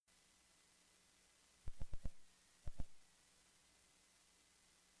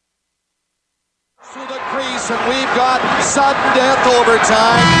series, and we've got sudden death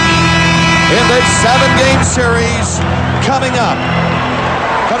overtime in this 7-game series coming up.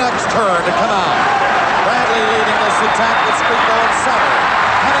 Canucks turn to come out. Bradley leading this attack with Sprinkle and center.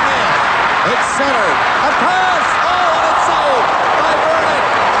 Coming in. It's centered. A pass. Oh, and it's saved by Vernon.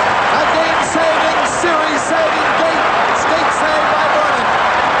 A game-saving, series-saving skate save by Vernon.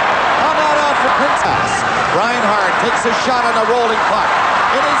 On that off for Princess. Reinhardt takes a shot on a rolling puck.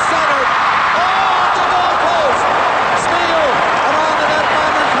 It is centered. Oh, the goal post. Steal. Around the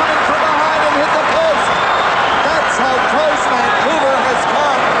netminder coming from behind and hit the post. That's how close Vancouver has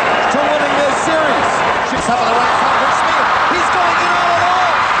come to winning this series. She's up on the right side for Steele. He's going in all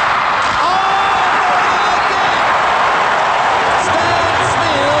alone. Oh, again. Stan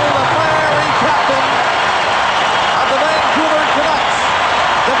Steele, the fiery captain of the Vancouver Canucks.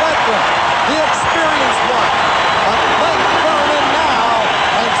 The veteran, the experienced one. But Blake Vernon now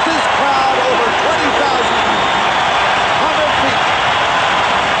makes this crowd over 20,000 100 feet.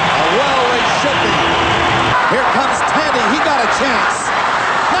 Well, they should be. Here comes Tandy. He got a chance.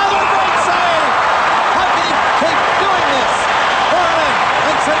 Another great save. How can he keep doing this? Vernon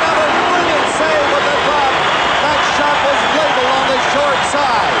makes another brilliant save with the glove. That shot was labeled on the short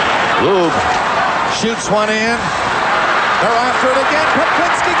side. Lube shoots one in. They're after it again.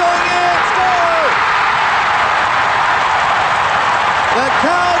 Popinski going in. Score! The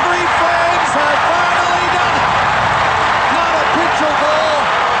Calgary Flames have finally done it. Not a picture goal.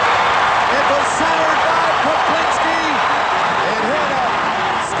 It was centered by Popinski. It hit a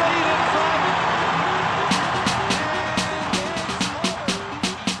skate in front.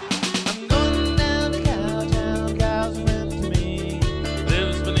 I'm going down to Cowtown, cows meant to me.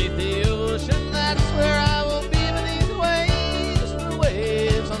 Lives beneath the ocean, that's where I will be. Beneath the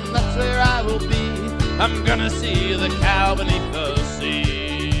waves, and that's where I will be. I'm gonna see the cow beneath the sea.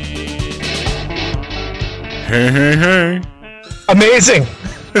 Hey. Amazing.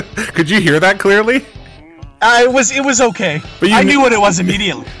 Could you hear that clearly? It was okay. But I knew what it was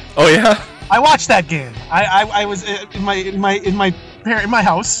immediately. Oh yeah? I watched that game. I was in my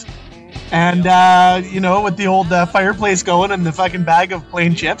house, and with the old fireplace going and the fucking bag of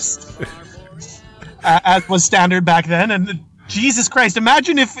plain chips, as was standard back then. And Jesus Christ,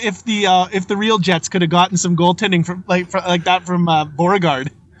 imagine if the real Jets could have gotten some goaltending from that from Beauregard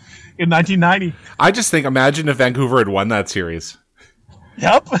in 1990. I just think, imagine if Vancouver had won that series.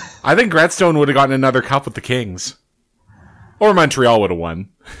 Yep. I think Gretzstone would have gotten another cup with the Kings. Or Montreal would have won.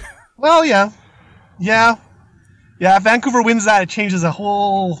 Well, yeah. If Vancouver wins that, it changes a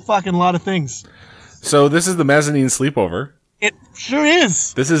whole fucking lot of things. So this is the Mezzanine Sleepover. It sure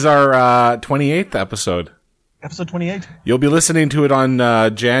is. This is our 28th episode. Episode 28. You'll be listening to it on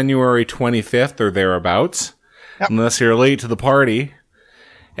January 25th or thereabouts. Yep. Unless you're late to the party.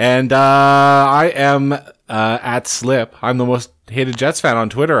 And I am at Slip. I'm the most hated Jets fan on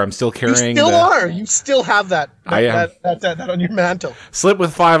Twitter. I'm still carrying. You still are. You still have that. I am. That on your mantle. Slip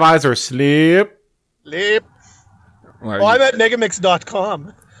with 5 eyes or Sleep. Sleep. Oh, I'm at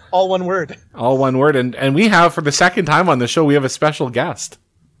Megamix.com. All one word. All one word. And we have, for the second time on the show, we have a special guest.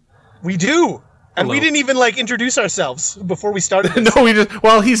 We do. And Hello. we didn't even introduce ourselves before we started this.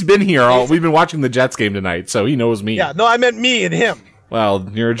 No, he's been here. We've been watching the Jets game tonight, so he knows me. Yeah, no, I meant me and him. Well,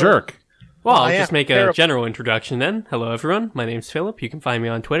 you're a jerk. Well, I I'll am just make a terrible. general introduction then. Hello, everyone. My name's Philip. You can find me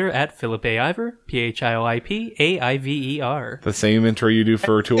on Twitter at Philip A. Ivor, PHIOIPAIVER. The same intro you do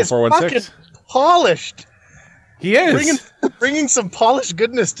for It's 20416. fucking polished. He is. Bringing some polished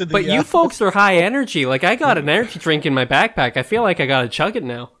goodness to the... But you folks are high energy. I got an energy drink in my backpack. I feel like I gotta chug it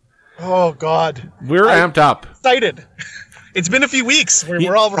now. Oh, God. We're amped up. Excited. It's been a few weeks.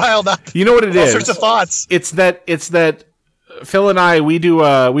 We're all riled up. You know what it all is? sorts of thoughts. It's that Phil and I, we do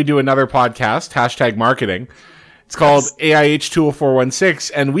another podcast, #marketing. It's called AIH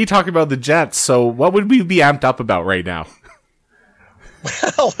 20416, and we talk about the Jets. So what would we be amped up about right now?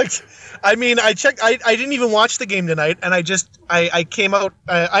 Well, I checked. I didn't even watch the game tonight, and I came out.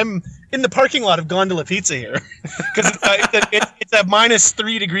 I'm in the parking lot of Gondola Pizza here because it's a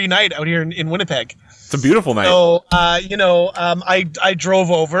 -3 degree night out here in Winnipeg. It's a beautiful night. So I drove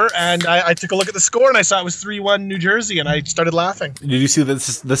over and I took a look at the score and I saw it was 3-1 New Jersey and I started laughing. Did you see that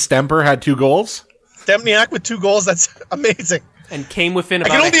the Stemper had 2 goals? Stempniak with 2 goals. That's amazing. And came within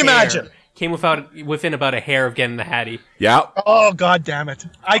about I can a only hair. imagine. Came within about a hair of getting the Hattie. Yeah. Oh, God damn it.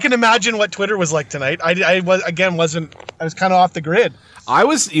 I can imagine what Twitter was like tonight. I was kind of off the grid.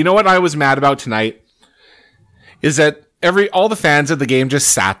 You know what I was mad about tonight? Is that all the fans of the game just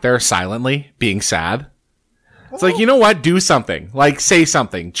sat there silently, being sad. It's like, you know what? Do something. Like, say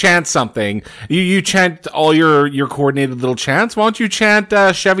something. Chant something. You chant all your coordinated little chants. Why don't you chant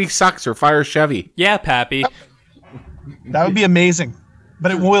Chevy sucks or fire Chevy? Yeah, Pappy. That would be amazing.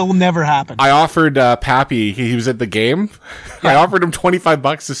 But it will never happen. I offered Pappy, he was at the game. I offered him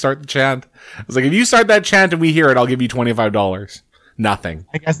 $25 to start the chant. I was like, if you start that chant and we hear it, I'll give you $25. Nothing.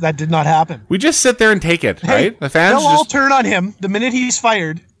 I guess that did not happen. We just sit there and take it, Hey, right? The fans they'll all just... turn on him the minute he's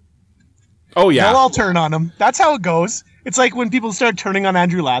fired. Oh, yeah. They'll all turn on him. That's how it goes. It's like when people start turning on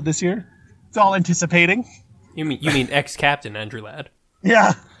Andrew Ladd this year. It's all anticipating. You mean ex-captain Andrew Ladd?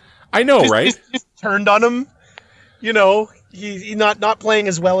 Yeah. I know, right? Just turned on him. You know, he's not playing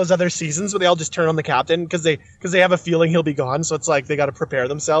as well as other seasons, but they all just turn on the captain because they have a feeling he'll be gone. So it's like they got to prepare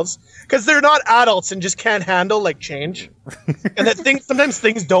themselves because they're not adults and just can't handle like change. And that sometimes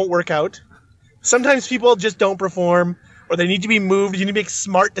things don't work out. Sometimes people just don't perform, or they need to be moved. You need to make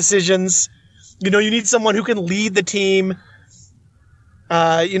smart decisions. You know, you need someone who can lead the team.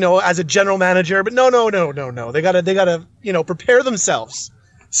 You know, as a general manager. But no. They gotta prepare themselves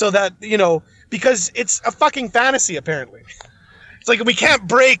so that because it's a fucking fantasy. Apparently, it's like we can't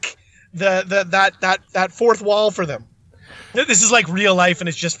break that fourth wall for them. This is like real life, and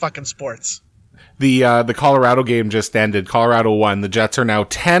it's just fucking sports. The Colorado game just ended. Colorado won. The Jets are now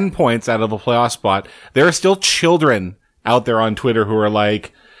 10 points out of a playoff spot. There are still children out there on Twitter who are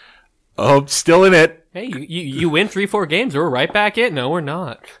like, oh, still in it. Hey, you win 3-4 games, we're right back in. No, we're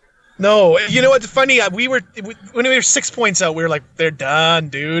not. No, you know what's funny? When we were 6 points out, we were like, they're done,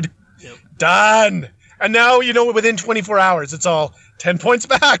 dude. Yep. Done. And now, within 24 hours, it's all 10 points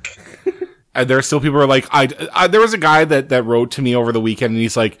back. And there are still people who are like, there was a guy that wrote to me over the weekend, and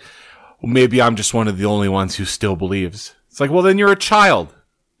he's like, well, maybe I'm just one of the only ones who still believes. It's like, well, then you're a child.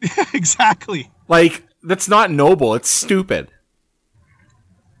 Exactly. Like, that's not noble. It's stupid.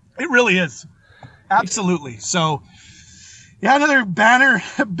 It really is. Absolutely. So, yeah, another banner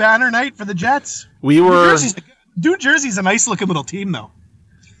night for the Jets. New Jersey's a nice looking little team, though.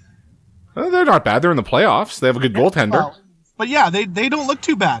 They're not bad. They're in the playoffs. They have a good goaltender. Well, but yeah, they don't look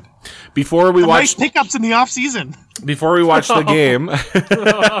too bad. Before we watched nice pickups in the off season. Before we watched the game,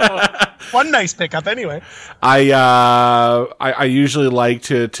 one nice pickup anyway. I usually like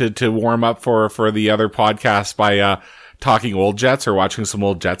to warm up for the other podcast by talking old Jets or watching some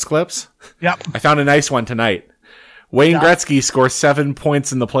old Jets clips. Yep. I found a nice one tonight. Wayne Gretzky scores 7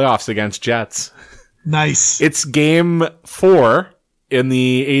 points in the playoffs against Jets. Nice. It's game 4 in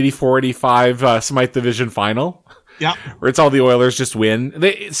the 84-85 Smythe Division final. Yeah. Where it's all the Oilers just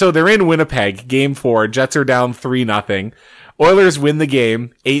win. So they're in Winnipeg, game 4. Jets are down 3-0. Oilers win the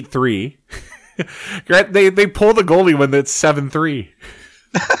game 8-3. They pull the goalie when it's 7-3.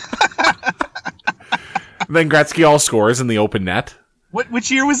 Then Gretzky all scores in the open net. Which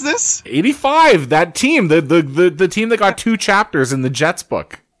year was this? 85. That team, the team that got 2 chapters in the Jets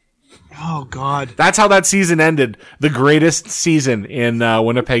book. Oh God. That's how that season ended. The greatest season in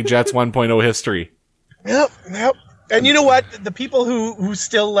Winnipeg Jets 1.0 history. Yep. And you know what? The people who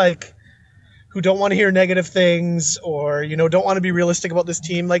still who don't want to hear negative things or don't want to be realistic about this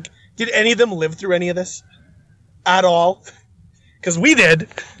team, did any of them live through any of this at all? Because we did.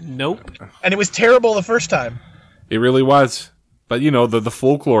 Nope. And it was terrible the first time. It really was. But the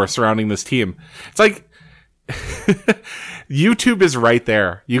folklore surrounding this team. It's like YouTube is right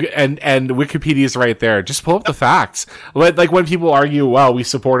there. And Wikipedia is right there. Just pull up the facts. Like when people argue, well, we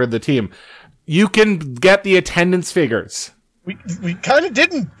supported the team. You can get the attendance figures. We kind of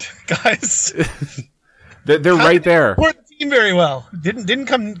didn't, guys. They're right there. Support the team very well. Didn't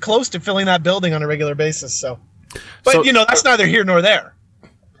come close to filling that building on a regular basis. But that's neither here nor there,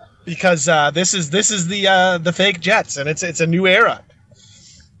 because this is the fake Jets, and it's a new era,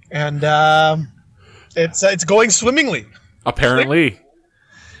 and it's going swimmingly. Apparently,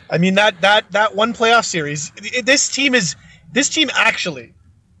 I mean that one playoff series. This team actually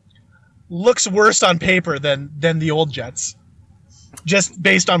looks worse on paper than the old Jets, just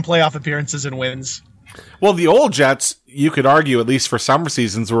based on playoff appearances and wins. Well, the old Jets, you could argue, at least for summer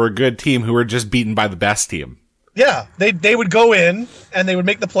seasons, were a good team who were just beaten by the best team. Yeah, they would go in and they would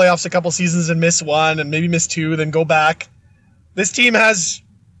make the playoffs a couple seasons and miss one and maybe miss 2, then go back. This team has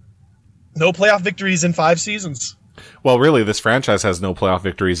no playoff victories in 5 seasons. Well, really, this franchise has no playoff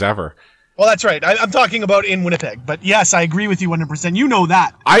victories ever. Well, that's right. I'm talking about in Winnipeg. But yes, I agree with you 100%. You know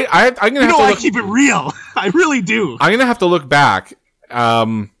that. I'm gonna have to I keep it real. I really do. I'm gonna have to look back,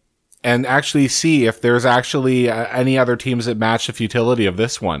 and actually see if there's actually any other teams that match the futility of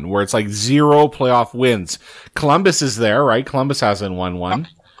this one, where it's like 0 playoff wins. Columbus is there, right? Columbus hasn't won one.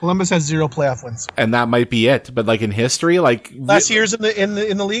 Columbus has 0 playoff wins, and that might be it. But in history, last year's in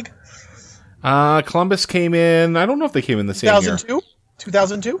the league. Columbus came in. I don't know if they came in the same year. 2002?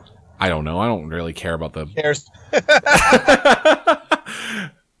 2002? I don't know. I don't really care about the. Cares.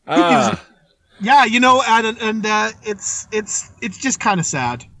 Yeah, you know, and it's just kind of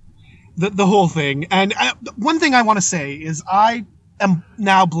sad, the whole thing. And one thing I want to say is I am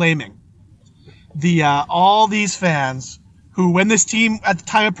now blaming the all these fans who, when this team at the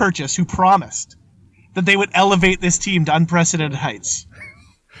time of purchase, who promised that they would elevate this team to unprecedented heights,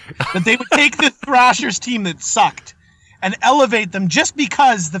 that they would take the Thrashers team that sucked and elevate them just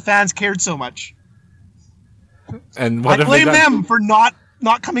because the fans cared so much. And what I have they blame done? them for not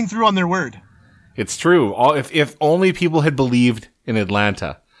coming through on their word. It's true. If only people had believed in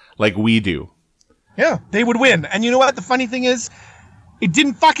Atlanta like we do. Yeah, they would win. And you know what? The funny thing is, it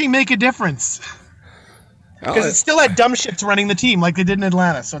didn't fucking make a difference. Because it still had dumb shits running the team like they did in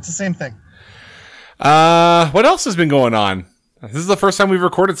Atlanta. So it's the same thing. What else has been going on? This is the first time we've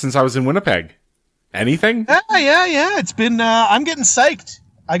recorded since I was in Winnipeg. Anything? Yeah. It's been. I'm getting psyched.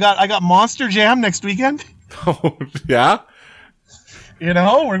 I got Monster Jam next weekend. Oh, yeah? You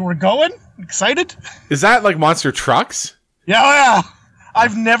know, we're going. Excited. Is that like monster trucks? Yeah.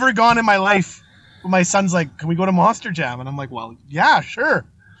 I've never gone in my life. My son's like, "Can we go to Monster Jam?" And I'm like, "Well, yeah, sure.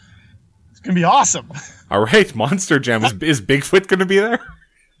 It's gonna be awesome." All right, Monster Jam. Is Bigfoot going to be there?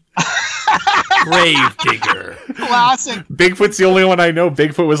 Grave digger. Classic. Bigfoot's the only one I know.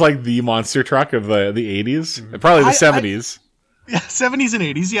 Bigfoot was like the monster truck of the 80s. Probably the 70s. Yeah, 70s and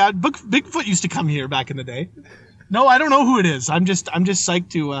 80s. Yeah, Bigfoot used to come here back in the day. No, I don't know who it is. I'm just psyched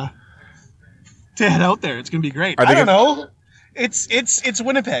to head out there. It's gonna be great. I don't know. It's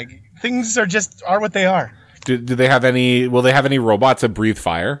Winnipeg. Things are what they are. Do they have any? Will they have any robots that breathe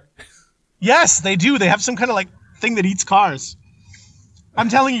fire? Yes, they do. They have some kind of like thing that eats cars. I'm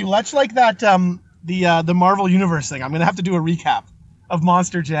telling you, much like that the Marvel Universe thing. I'm gonna have to do a recap of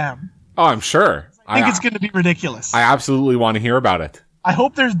Monster Jam. Oh, I'm sure. I think it's gonna be ridiculous. I absolutely want to hear about it. I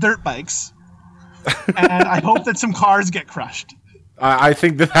hope there's dirt bikes, and I hope that some cars get crushed. I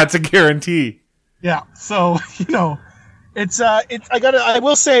think that's a guarantee. Yeah. So you know, I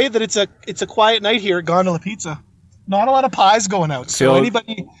will say that it's a quiet night here at Gondola Pizza. Not a lot of pies going out. So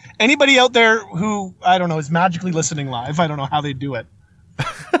anybody out there who I don't know is magically listening live, I don't know how they do it.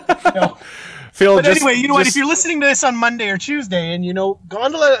 You know? Phil, but anyway, you know what? If you're listening to this on Monday or Tuesday, and you know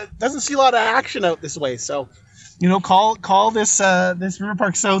Gondola doesn't see a lot of action out this way, so you know call this River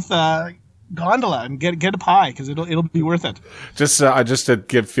Park South Gondola and get a pie because it'll be worth it. Just to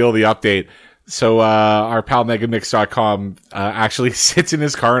give Phil the update. So our pal Megamix.com actually sits in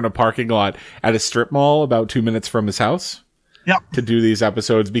his car in a parking lot at a strip mall about 2 minutes from his house. Yep. To do these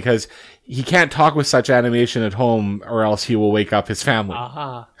episodes because he can't talk with such animation at home or else he will wake up his family.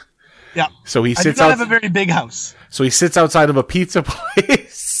 Uh-huh. Yeah. So he sits I do not have a very big house. So he sits outside of a pizza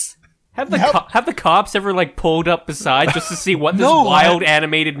place. Have the cops ever like pulled up beside just to see what this wild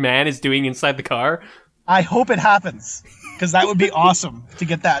animated man is doing inside the car? I hope it happens because that would be awesome to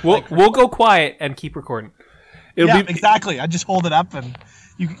get that. We'll go quiet and keep recording. Exactly. I just hold it up and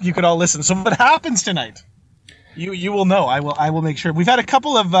you could all listen. So what happens tonight? You will know. I will make sure. We've had a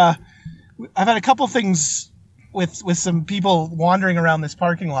couple of I've had a couple things with some people wandering around this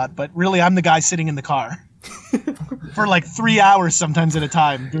parking lot, but really I'm the guy sitting in the car for like 3 hours sometimes at a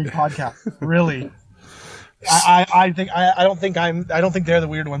time doing podcasts. Really. I don't think they're the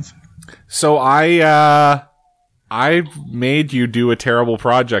weird ones. So I made you do a terrible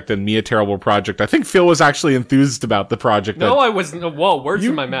project and me a terrible project. I think Phil was actually enthused about the project. No, I wasn't. Whoa, words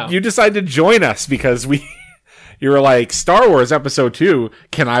in my mouth. You decided to join us because you were like, Star Wars Episode 2,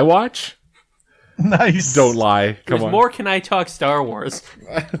 can I watch? Nice. Don't lie. Come There's on. more Can I Talk Star Wars?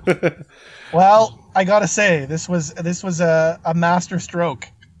 Well, I gotta say, this was a master stroke.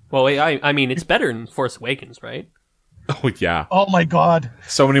 Well, I mean, it's better than Force Awakens, right? Oh, yeah. Oh my god.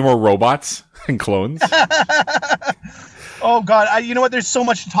 So many more robots and clones. Oh god, you know what? There's so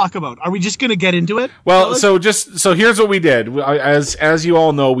much to talk about. Are we just gonna get into it? Well, so here's what we did. As you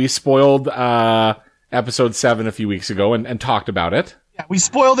all know, we spoiled Episode 7 a few weeks ago and talked about it. Yeah, we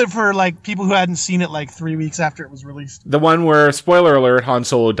spoiled it for like people who hadn't seen it like 3 weeks after it was released. The one where, spoiler alert, Han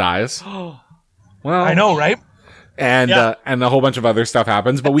Solo dies. Well, I know, right? And a whole bunch of other stuff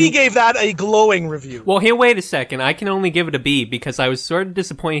happens, but we gave that a glowing review. Well, here, wait a second. I can only give it a B because I was sort of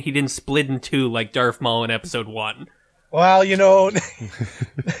disappointed he didn't split in two like Darth Maul in Episode 1. Well, you know,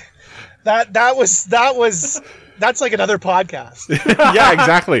 that's like another podcast. Yeah,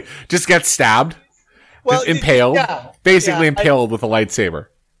 exactly. Just get stabbed. Well, impaled. Basically impaled with a lightsaber.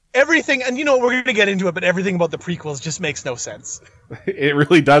 Everything, and you know, we're going to get into it, but everything about the prequels just makes no sense. It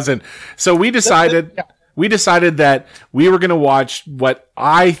really doesn't. So we decided that we were going to watch what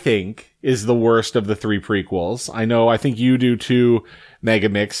I think is the worst of the 3 prequels. I think you do too,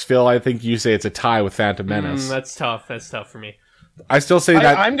 Megamix. Phil, I think you say it's a tie with Phantom Menace. That's tough. That's tough for me. I still say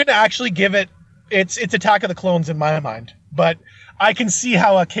that I'm going to actually give it. It's Attack of the Clones in my mind, but I can see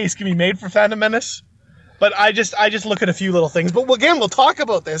how a case can be made for Phantom Menace. But I just look at a few little things. But again, we'll talk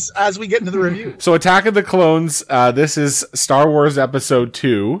about this as we get into the review. So Attack of the Clones, this is Star Wars Episode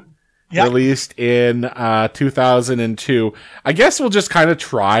 2, released in 2002. I guess we'll just kind of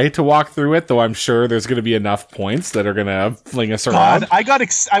try to walk through it, though I'm sure there's going to be enough points that are going to fling us around.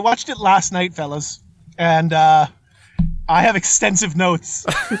 I watched it last night, fellas, and I have extensive notes.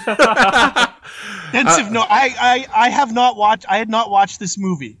 I had not watched this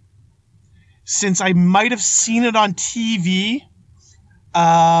movie since I might have seen it on TV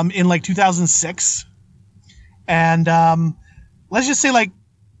in like 2006. And let's just say like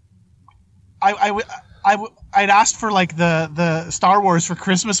I'd asked for like the Star Wars for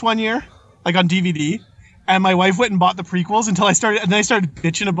Christmas one year, like on DVD, and my wife went and bought the prequels and then I started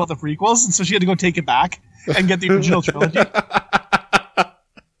bitching about the prequels, and so she had to go take it back and get the original trilogy.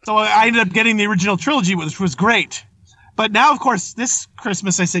 So I ended up getting the original trilogy, which was great. But now, of course, this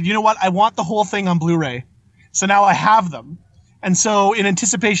Christmas I said, you know what? I want the whole thing on Blu-ray. So now I have them. And so in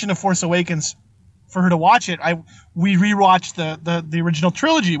anticipation of Force Awakens, for her to watch it, we rewatched the original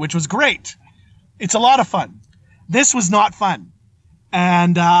trilogy, which was great. It's a lot of fun. This was not fun.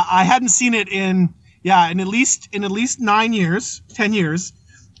 And I hadn't seen it in at least 10 years.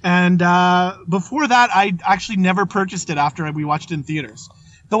 And before that, I actually never purchased it after we watched it in theaters.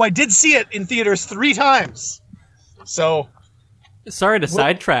 Though I did see it in theaters 3 times. So, sorry to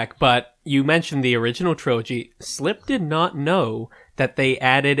sidetrack, but you mentioned the original trilogy. Slip did not know that they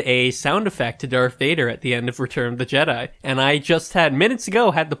added a sound effect to Darth Vader at the end of Return of the Jedi, and I just minutes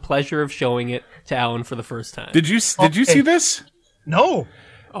ago had the pleasure of showing it to Alan for the first time. Did you see this? No.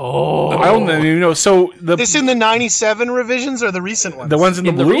 Oh, I don't know. So this in the 97 revisions or the recent ones? The ones in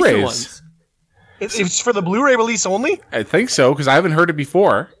the Blu-rays. It's for the Blu-ray release only? I think so, because I haven't heard it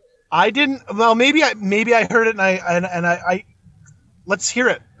before. I didn't. Well, maybe I heard it, and I let's hear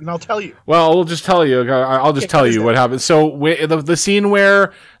it, and I'll tell you. Well, I'll just tell you. I'll just tell you what happened. So the scene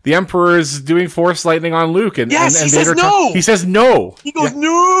where the Emperor is doing Force lightning on Luke, and he Vader says no. He says no. He goes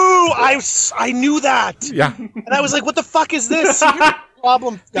no. I knew that. Yeah. And I was like, what the fuck is this? Here's the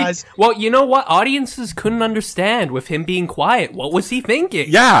problem, guys. Well, you know what? Audiences couldn't understand with him being quiet. What was he thinking?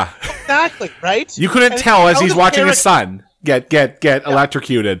 Yeah. Exactly. Right. You couldn't tell as he's watching his son get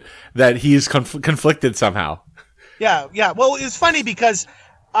electrocuted that he's conflicted somehow. Yeah. Well, it's funny because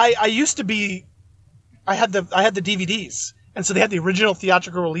I used to be, I had the DVDs, and so they had the original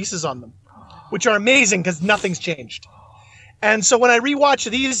theatrical releases on them, which are amazing because nothing's changed. And so when I rewatch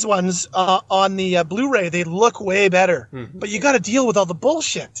these ones on the Blu-ray, they look way better. Mm-hmm. But you got to deal with all the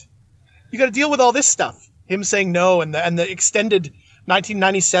bullshit. You got to deal with all this stuff. Him saying no, and the extended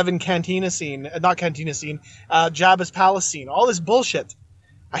 1997 Jabba's palace scene. All this bullshit.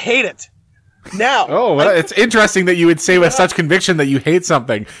 I hate it. Now. Oh, well, it's interesting that you would say with such conviction that you hate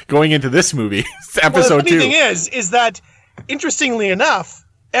something going into this movie, episode 2. The funny thing is that, interestingly enough,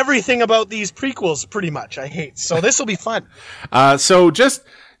 everything about these prequels pretty much I hate. So this will be fun. So just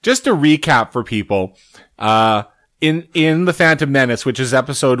to recap for people, in The Phantom Menace, which is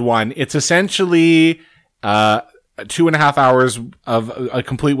episode 1, it's essentially 2.5 hours of a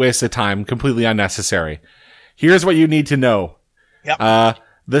complete waste of time, completely unnecessary. Here's what you need to know. Yep.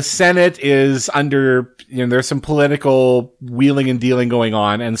 The Senate is under, there's some political wheeling and dealing going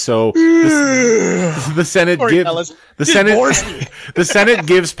on, and so the Senate the Senate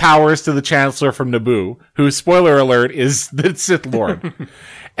gives powers to the Chancellor from Naboo, who, spoiler alert, is the Sith Lord,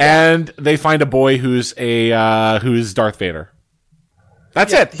 and they find a boy who's Darth Vader.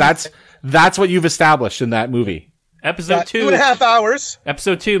 That's it. That's what you've established in that movie. Episode 2. 2.5 hours.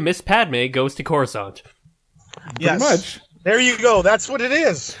 Episode 2. Miss Padme goes to Coruscant. Yes. Pretty much. There you go. That's what it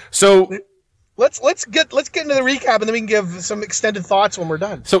is. So let's get into the recap, and then we can give some extended thoughts when we're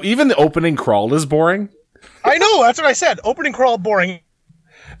done. So even the opening crawl is boring. I know. That's what I said. Opening crawl boring.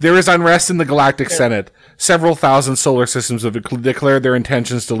 There is unrest in the Galactic Senate. Several thousand solar systems have declared their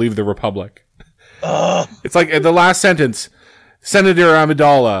intentions to leave the Republic. It's like the last sentence. Senator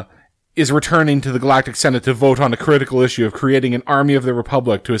Amidala is returning to the Galactic Senate to vote on a critical issue of creating an army of the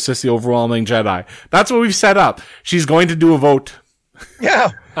Republic to assist the overwhelming Jedi. That's what we've set up. She's going to do a vote. Yeah.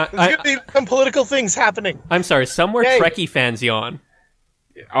 There's going to be some political things happening. I'm sorry, somewhere Trekkie fans yawn.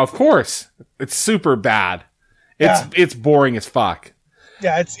 Of course. It's super bad. It's boring as fuck.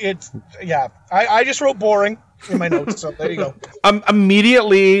 Yeah, yeah. I just wrote boring in my notes, so there you go.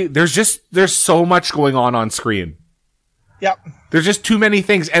 Immediately, there's so much going on screen. Yep. There's just too many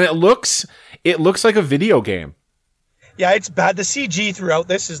things, and it looks like a video game. Yeah, it's bad. The CG throughout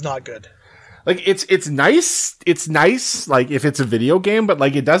this is not good. Like it's nice. It's nice, like if it's a video game, but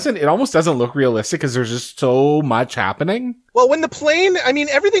like it almost doesn't look realistic because there's just so much happening. Well, when the plane, I mean,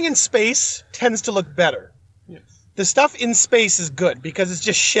 everything in space tends to look better. The stuff in space is good because it's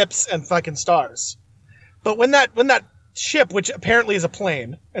just ships and fucking stars. But when that ship, which apparently is a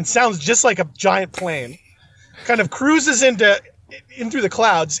plane and sounds just like a giant plane, kind of cruises in through the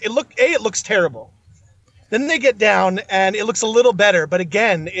clouds, it looks terrible. Then they get down and it looks a little better, but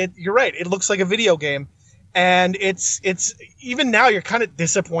again, you're right, it looks like a video game, and it's even now you're kind of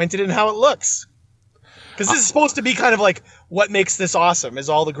disappointed in how it looks. Because this is supposed to be kind of like what makes this awesome is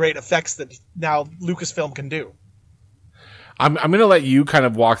all the great effects that now Lucasfilm can do. I'm going to let you kind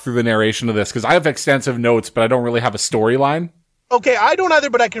of walk through the narration of this because I have extensive notes, but I don't really have a storyline. Okay, I don't either,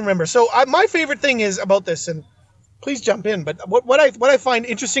 but I can remember. So my favorite thing is about this, and please jump in, but what I find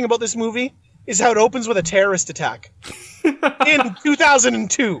interesting about this movie is how it opens with a terrorist attack in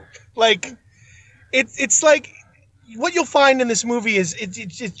 2002. Like, it's like what you'll find in this movie is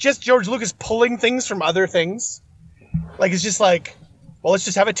it's just George Lucas pulling things from other things. Like, it's just like, well, let's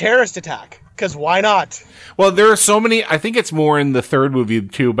just have a terrorist attack because why not? Well, there are so many. I think it's more in the third movie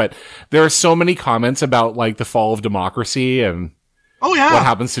too, but there are so many comments about like the fall of democracy and what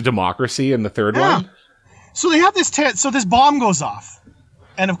happens to democracy in the third one. So they have this so this bomb goes off.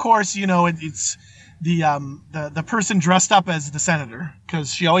 And of course, you know, it's the person dressed up as the senator,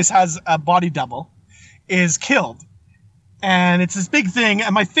 because she always has a body double, is killed. And it's this big thing.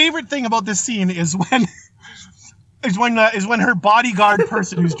 And my favorite thing about this scene is when her bodyguard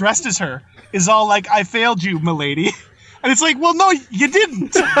person who's dressed as her is all like, "I failed you, milady." And it's like, well, no, you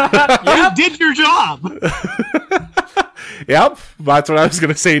didn't. You did your job. Yep, that's what I was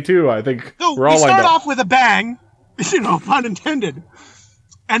going to say too. I think we're all lined up. We start off with a bang, you know, pun intended.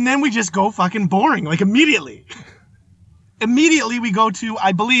 And then we just go fucking boring, like immediately. Immediately we go to,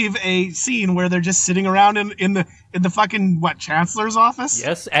 I believe, a scene where they're just sitting around in the fucking, chancellor's office?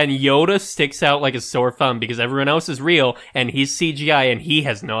 Yes, and Yoda sticks out like a sore thumb because everyone else is real, and he's CGI, and he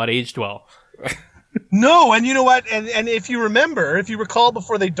has not aged well. No, and you know what? And if you recall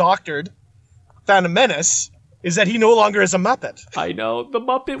before they doctored Phantom Menace, is that he no longer is a Muppet. I know, the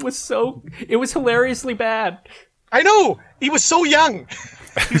Muppet it was hilariously bad. I know! He was so young!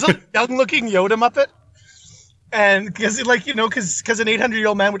 He's like a young-looking Yoda Muppet. And because an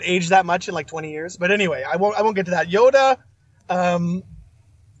 800-year-old man would age that much in like 20 years. But anyway, I won't get to that. Yoda,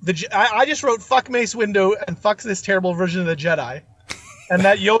 I just wrote fuck Mace Windu and fuck this terrible version of the Jedi. And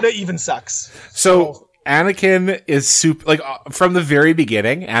that Yoda even sucks. So Anakin is super, like, from the very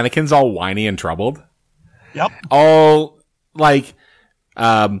beginning, Anakin's all whiny and troubled. Yep. All, like,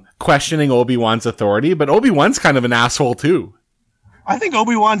 questioning Obi-Wan's authority, but Obi-Wan's kind of an asshole too. I think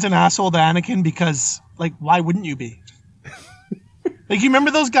Obi-Wan's an asshole to Anakin because, like, why wouldn't you be? Like, you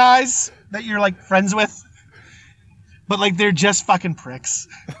remember those guys that you're, like, friends with? But, like, they're just fucking pricks.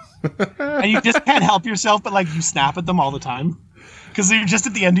 And you just can't help yourself, but, like, you snap at them all the time. Because you're just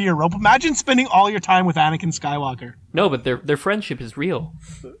at the end of your rope. Imagine spending all your time with Anakin Skywalker. No, but their friendship is real.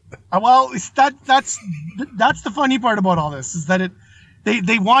 Well, that's the funny part about all this, is that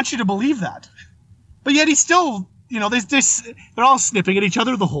they want you to believe that. But yet he's still, you know, they're all snipping at each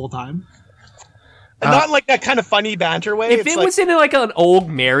other the whole time. And not like that kind of funny banter way. If it was in like an old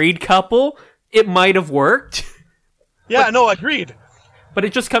married couple, it might have worked. Yeah, no, agreed. But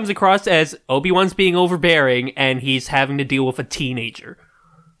it just comes across as Obi-Wan's being overbearing and he's having to deal with a teenager.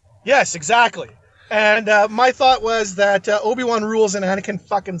 Yes, exactly. And my thought was that Obi-Wan rules and Anakin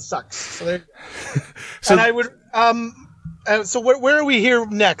fucking sucks. So and I would... so where are we here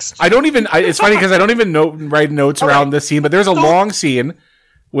next? I don't even... it's funny because I don't even write notes around this scene, but there's a long scene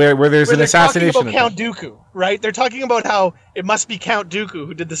where there's an assassination. Talking about Count Dooku, right? They're talking about how it must be Count Dooku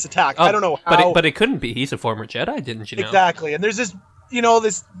who did this attack. I don't know how... But it couldn't be. He's a former Jedi, didn't you know? Exactly. And there's this... You know,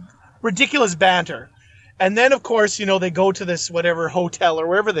 this ridiculous banter. And then, of course, you know, they go to this whatever hotel or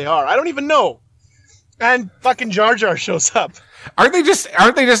wherever they are. I don't even know. And fucking Jar Jar shows up. Aren't they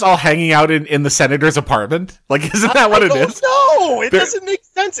just all hanging out in the senator's apartment? Like, isn't that what it is? No, it doesn't make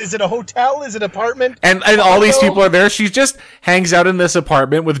sense. Is it a hotel? Is it an apartment? And all these people are there. She just hangs out in this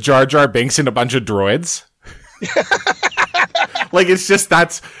apartment with Jar Jar Binks and a bunch of droids. Like, it's just,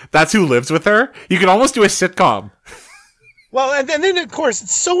 that's who lives with her. You can almost do a sitcom. Well, and then, of course,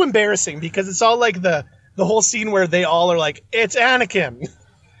 it's so embarrassing because it's all like the whole scene where they all are like, it's Anakin.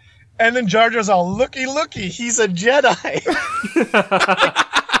 And then Jar Jar's all, looky, he's a Jedi.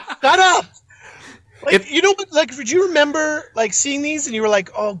 Shut up! Like, you know, like, did you remember, like, seeing these and you were like,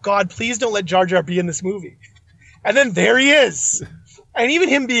 oh, God, please don't let Jar Jar be in this movie. And then there he is. And even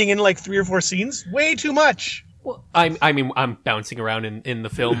him being in like 3 or 4 scenes, way too much. Well, I mean, I'm bouncing around in the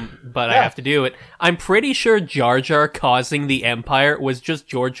film, but I Yeah. have to do it. I'm pretty sure Jar Jar causing the Empire was just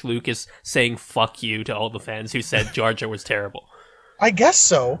George Lucas saying "fuck you" to all the fans who said Jar Jar was terrible. I guess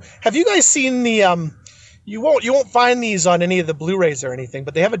so. Have you guys seen the you won't find these on any of the Blu-rays or anything,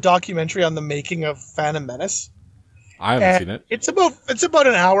 but they have a documentary on the making of Phantom Menace. I haven't seen it. It's about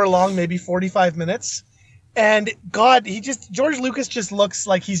an hour long, maybe 45 minutes. And God, George Lucas just looks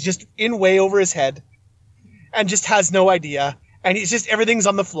like he's just in way over his head and just has no idea. And he's just, everything's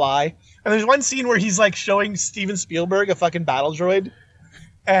on the fly. And there's one scene where he's like showing Steven Spielberg a fucking battle droid.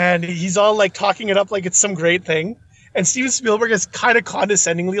 And he's all like talking it up like it's some great thing. And Steven Spielberg is kind of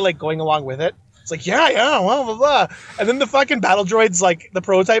condescendingly like going along with it. It's like, yeah, blah, blah, blah. And then the fucking battle droid's like the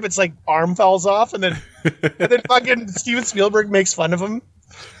prototype, it's like arm falls off. And then fucking Steven Spielberg makes fun of him.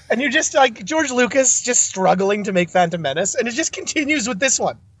 And you're just like George Lucas just struggling to make Phantom Menace. And it just continues with this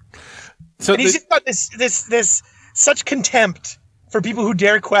one. So And he's just got this such contempt for people who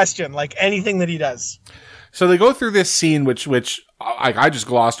dare question like anything that he does. So they go through this scene, which I just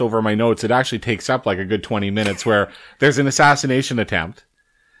glossed over my notes. It actually takes up like a good 20 minutes where there's an assassination attempt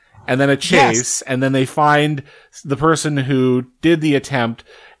and then a chase. Yes. And then they find the person who did the attempt.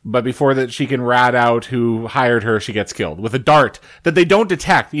 But before that, she can rat out who hired her. She gets killed with a dart that they don't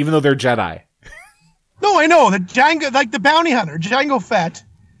detect, even though they're Jedi. No, I know. The Django, like the bounty hunter, Django Fett,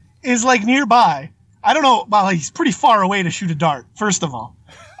 is like nearby. I don't know. Well, he's pretty far away to shoot a dart, first of all.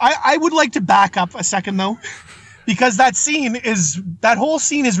 I would like to back up a second, though, because that whole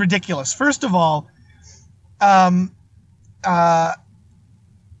scene is ridiculous. First of all,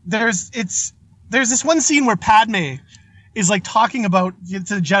 there's this one scene where Padme is like talking about to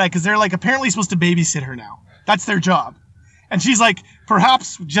the Jedi because they're like apparently supposed to babysit her now. That's their job. And she's like,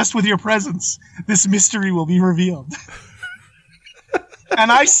 perhaps just with your presence, this mystery will be revealed. And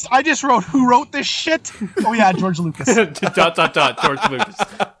I just wrote, who wrote this shit? Oh yeah, George Lucas. And George Lucas.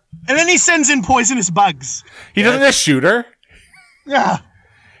 then he sends in poisonous bugs. He doesn't just shoot her. Yeah.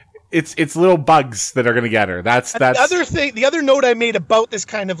 It's little bugs that are going to get her. That's The other note I made about this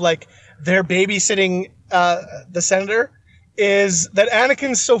kind of like they're babysitting the senator is that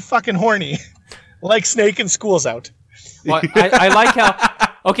Anakin's so fucking horny, like Snake in School's Out. Well, I like how.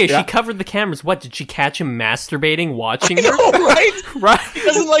 Okay, she covered the cameras. What, did she catch him masturbating watching her? Oh, right? Right. She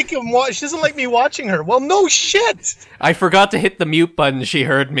doesn't like him. She doesn't like me watching her. Well, no shit. I forgot to hit the mute button. She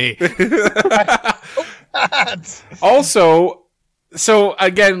heard me. Also, so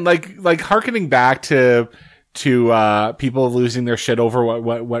again, like harkening back to people losing their shit over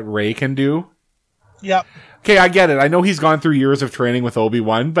what Rey can do. Yep. Okay, I get it. I know he's gone through years of training with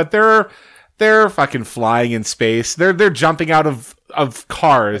Obi-Wan, but they're fucking flying in space. They're jumping out of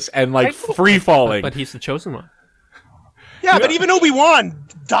cars and like free falling. But he's the chosen one. Yeah, but even Obi-Wan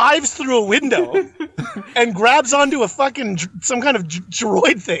dives through a window and grabs onto a fucking some kind of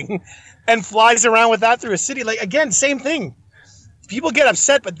droid thing and flies around with that through a city. Like, again, same thing. People get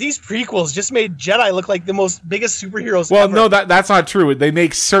upset, but these prequels just made Jedi look like the biggest superheroes Well, ever. no, that's not true. They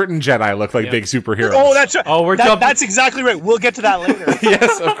make certain Jedi look like big superheroes. Oh, that's right. Oh, that's exactly right. We'll get to that later.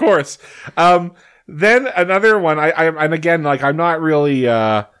 Yes, of course. Then another one, and again, like, I'm not really,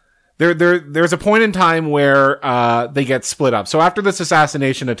 there's a point in time where, they get split up. So after this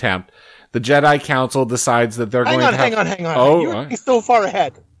assassination attempt, the Jedi Council decides that they're Hang on. Oh, You're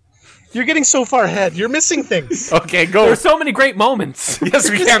getting so far ahead. You're missing things. okay, go. There's so many great moments. Yes,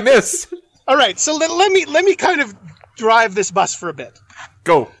 we can't miss. All right, so let me kind of drive this bus for a bit.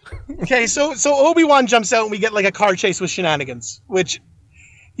 Go. Okay, so Obi-Wan jumps out and we get like a car chase with shenanigans, which,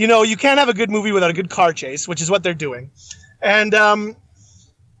 you know, you can't have a good movie without a good car chase, which is what they're doing. And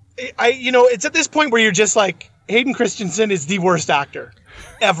it's at this point where you're just like, Hayden Christensen is the worst actor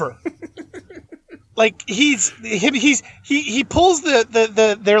ever. Like he pulls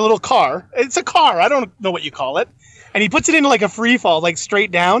their little car. It's a car. I don't know what you call it. And he puts it into like a free fall, like straight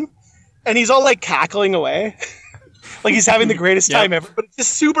down. And he's all like cackling away. Like he's having the greatest time ever. But it's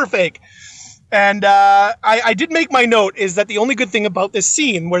just super fake. And I did make my note is that the only good thing about this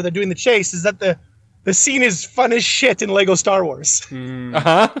scene where they're doing the chase is that the scene is fun as shit in Lego Star Wars.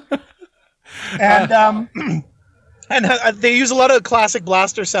 Uh-huh. And they use a lot of classic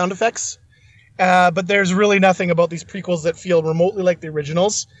blaster sound effects. But there's really nothing about these prequels that feel remotely like the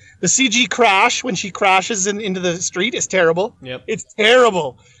originals. The CG crash when she crashes into the street is terrible. Yep. It's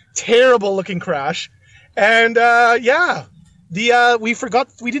terrible looking crash. And we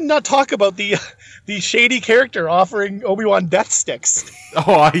did not talk about the the shady character offering Obi-Wan death sticks.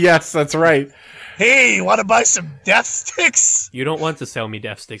 Oh, yes, that's right. Hey, want to buy some death sticks? You don't want to sell me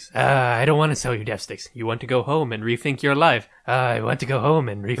death sticks. I don't want to sell you death sticks. You want to go home and rethink your life. I want to go home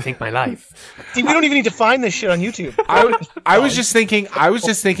and rethink my life. See, we don't even need to find this shit on YouTube. I was just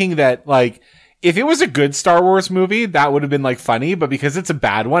thinking that, like, if it was a good Star Wars movie, that would have been, like, funny, but because it's a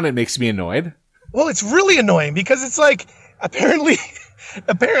bad one, it makes me annoyed. Well, it's really annoying because it's like, apparently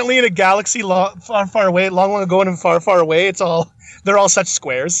in a galaxy far, far away, long ago and far, far away, they're all such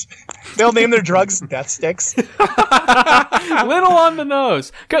squares. They'll name their drugs death sticks. Little on the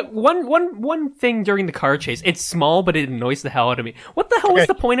nose. One thing during the car chase. It's small, but it annoys the hell out of me. What the hell is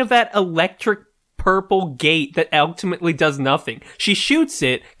the point of that electric purple gate that ultimately does nothing? She shoots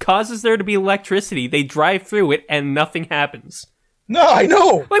it, causes there to be electricity, they drive through it, and nothing happens. No, I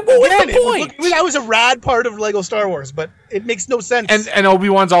know. Like, what was the point? That was a rad part of Lego Star Wars, but it makes no sense. And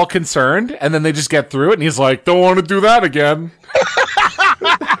Obi-Wan's all concerned, and then they just get through it, and he's like, don't want to do that again.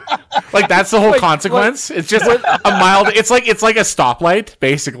 Like, that's the whole consequence. It's just a mild, it's like a stoplight,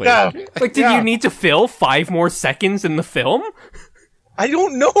 basically. Yeah. Like, did you need to fill 5 more seconds in the film? I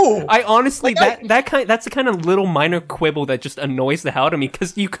don't know. I honestly, that's the kind of little minor quibble that just annoys the hell out of me,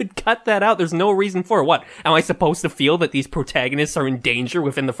 because you could cut that out. There's no reason for it. What? Am I supposed to feel that these protagonists are in danger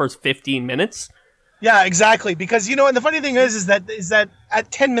within the first 15 minutes? Yeah, exactly. Because, you know, and the funny thing is that at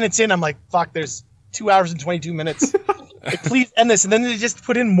 10 minutes in, I'm like, fuck, there's 2 hours and 22 minutes. Like, please end this. And then they just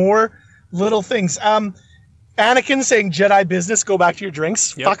put in more little things. Anakin saying Jedi business, go back to your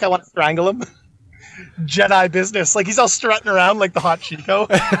drinks. Yep. Fuck, I want to strangle him. Jedi business. Like, he's all strutting around like the hot Chico.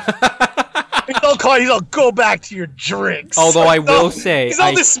 he's all go back to your drinks. Although I will say, he's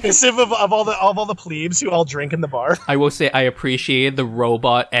all dismissive of all the plebes who all drink in the bar. I will say I appreciated the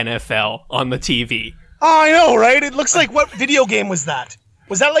robot NFL on the TV. Oh, I know, right? It looks like, what video game was that?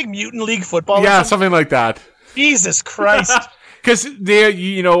 Was that like Mutant League Football? Yeah, something like that. Jesus Christ. Because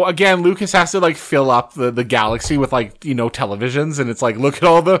again, Lucas has to like fill up the galaxy with like, televisions, and it's like, look at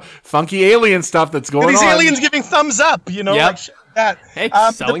all the funky alien stuff that's going on. These aliens giving thumbs up, Yep. like shit like that. Hey,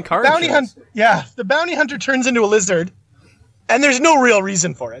 selling cars. The bounty hunter turns into a lizard, and there's no real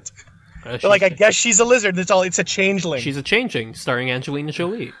reason for it. They're like, I guess she's a lizard. It's a changeling. She's a changeling, starring Angelina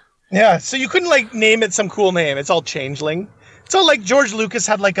Jolie. Yeah, so you couldn't like name it some cool name. It's all changeling. It's all like George Lucas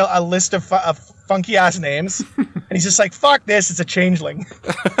had like a list of funky ass names, and he's just like, fuck this, it's a changeling.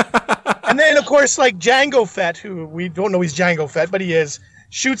 And then of course like Jango Fett, who we don't know he's Jango Fett, but he is,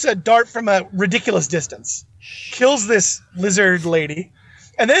 shoots a dart from a ridiculous distance, kills this lizard lady,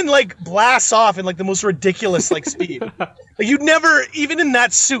 and then like blasts off in like the most ridiculous like speed. Like, you'd never, even in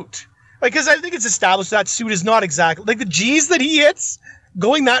that suit, like, because I think it's established that suit is not exactly like the G's that he hits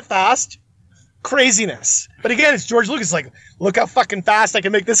going that fast. Craziness. But again, it's George Lucas, like, look how fucking fast I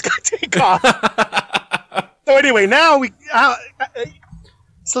can make this guy take off. So anyway, now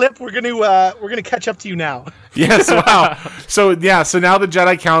Slip, we're gonna catch up to you now. Yes, wow. So now the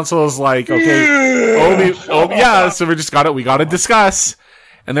Jedi Council is like, okay, so we gotta discuss.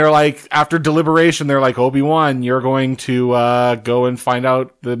 And they're like, after deliberation, they're like, Obi-Wan, you're going to go and find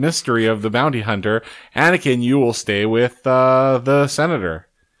out the mystery of the bounty hunter. Anakin, you will stay with the senator.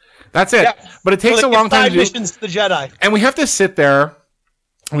 That's it. Yeah. But it takes a long time to do. Missions to the Jedi. And we have to sit there,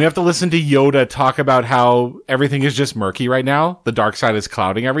 and we have to listen to Yoda talk about how everything is just murky right now. The dark side is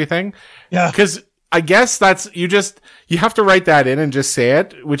clouding everything. Yeah. Because I guess you have to write that in and just say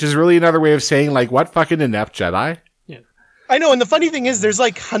it, which is really another way of saying, like, what fucking inept Jedi? Yeah. I know, and the funny thing is, there's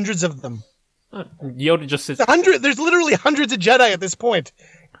like hundreds of them. Yoda just sits. There's literally hundreds of Jedi at this point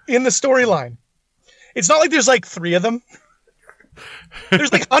in the storyline. It's not like there's like 3 of them.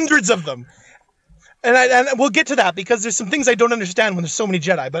 There's like hundreds of them, and we'll get to that because there's some things I don't understand when there's so many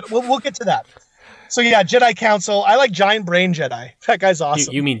Jedi. But we'll get to that. So yeah, Jedi Council. I like Giant Brain Jedi. That guy's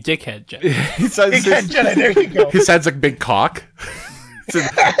awesome. You mean Dickhead Jedi? Dickhead Jedi. There you go. His head's like big cock.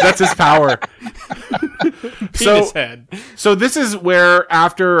 That's his power. Penis head. So this is where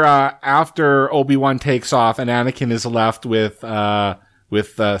after Obi-Wan takes off and Anakin is left with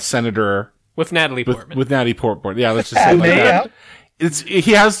Senator. With Natalie Portman. With Natalie Portman. Yeah, let's just say it like that.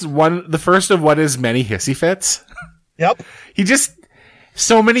 He has the first of what is many hissy fits. Yep. He just,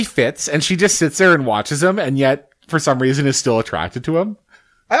 so many fits, and she just sits there and watches him, and yet, for some reason, is still attracted to him.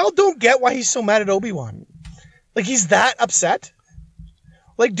 I don't get why he's so mad at Obi-Wan. Like, he's that upset?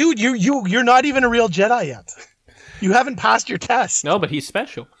 Like, dude, you're not even a real Jedi yet. You haven't passed your test. No, but he's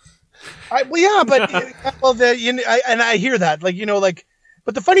special. I hear that. Like,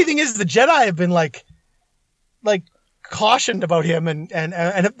 but the funny thing is, the Jedi have been like cautioned about him, and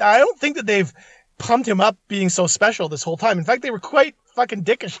I don't think that they've pumped him up being so special this whole time. In fact, they were quite fucking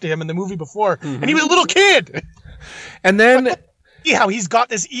dickish to him in the movie before, and he was a little kid. And then See how he's got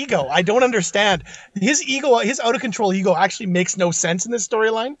this ego. I don't understand. His ego, his out of control ego actually makes no sense in this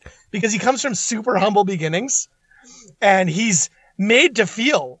storyline because he comes from super humble beginnings and he's made to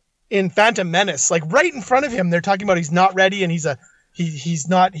feel in Phantom Menace, like right in front of him, they're talking about he's not ready and he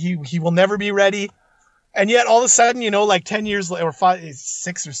will never be ready. And yet all of a sudden, like 10 years later, or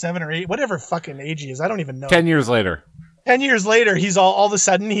 6 or 7 or 8, whatever fucking age he is, I don't even know. 10 years later. 10 years later, he's all of a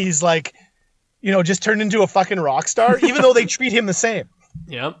sudden he's like, just turned into a fucking rock star, even though they treat him the same.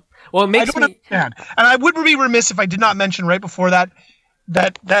 Yep. Well, it makes I don't understand. And I would be remiss if I did not mention right before that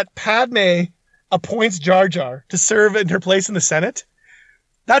Padme appoints Jar Jar to serve in her place in the Senate.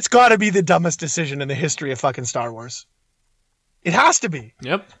 That's got to be the dumbest decision in the history of fucking Star Wars. It has to be.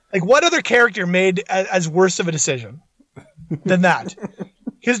 Yep. Like, what other character made as worse of a decision than that?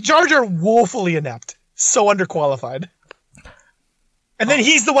 Because Jar Jar woefully inept, so underqualified. And then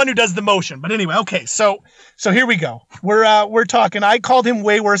he's the one who does the motion. But anyway, okay, so here we go. We're talking. I called him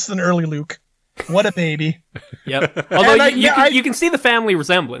way worse than early Luke. What a baby. Yep. Although you can see the family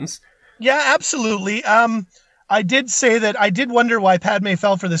resemblance. Yeah, absolutely. I did say that I did wonder why Padme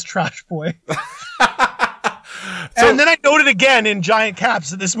fell for this trash boy. And then I noted again in giant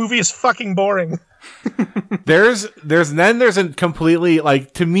caps that this movie is fucking boring. There's a completely,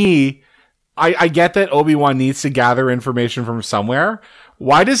 like, to me, I get that Obi-Wan needs to gather information from somewhere.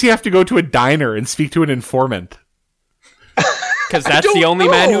 Why does he have to go to a diner and speak to an informant? Because that's the only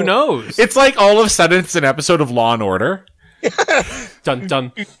man who knows. It's like all of a sudden it's an episode of Law and Order. Dun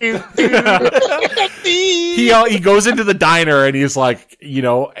dun. He goes into the diner and he's like, and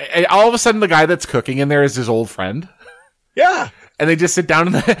all of a sudden the guy that's cooking in there is his old friend. Yeah. And they just sit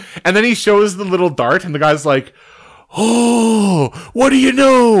down and then he shows the little dart and the guy's like, "Oh, what do you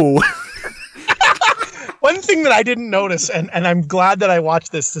know?" One thing that I didn't notice, and I'm glad that I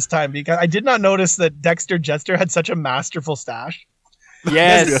watched this time, because I did not notice that Dexter Jettster had such a masterful stash.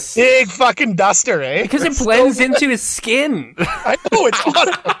 Yes. Big fucking duster, eh? Because it blends into his skin. I know, it's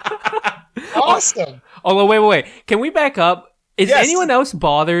awesome. Awesome. Although, wait. Can we back up? Is Yes. anyone else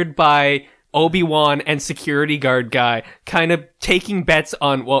bothered by Obi-Wan and security guard guy kind of taking bets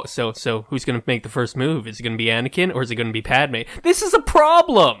on, so who's going to make the first move? Is it going to be Anakin or is it going to be Padme? This is a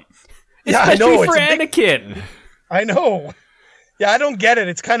problem. Yeah, I Especially know, for it's a big- Anakin. I know. Yeah, I don't get it.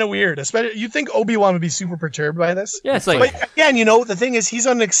 It's kind of weird. Especially, you think Obi-Wan would be super perturbed by this? Yeah, it's like, But again, the thing is, he's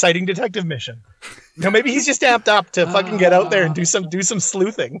on an exciting detective mission. Maybe he's just amped up to fucking get out there and do some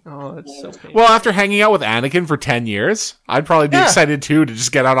sleuthing. oh, that's so painful. Well, after hanging out with Anakin for 10 years, I'd probably be Yeah. excited too to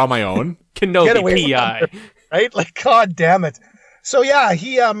just get out on my own. Get away Kenobi from PI. Right? Like, god damn it. So yeah,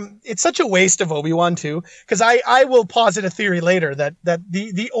 he it's such a waste of Obi-Wan too, because I will posit a theory later that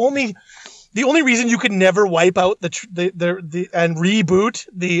the only reason you could never wipe out the and reboot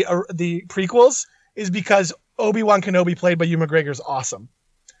the prequels is because Obi-Wan Kenobi, played by Ewan McGregor, is awesome.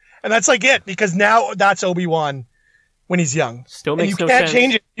 And that's like it, because now that's Obi-Wan when he's young. Still And makes you no can't sense.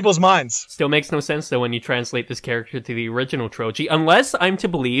 change it in people's minds. Still makes no sense, though, when you translate this character to the original trilogy, unless I'm to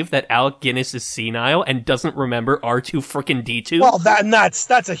believe that Alec Guinness is senile and doesn't remember R2 frickin' D2. Well,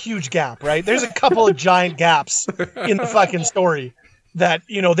 that's a huge gap, right? There's a couple of giant gaps in the fucking story that,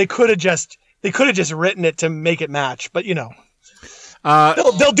 they could have just written it to make it match, but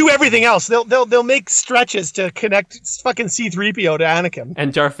they'll do everything else. They'll make stretches to connect fucking C-3PO to Anakin.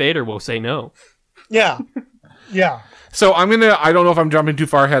 And Darth Vader will say no. Yeah. Yeah. So I don't know if I'm jumping too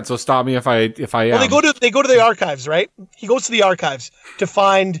far ahead, so stop me if I am. Well, they go to the archives, right? He goes to the archives to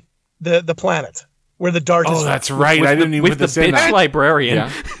find the planet where the dart is. Oh, that's right. I didn't even With put the this in. bitch librarian.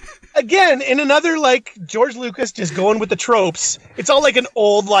 Yeah. Again, in another, like, George Lucas just going with the tropes. It's all like an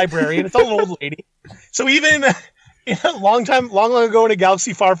old librarian. It's all an old lady. So even in a long ago in a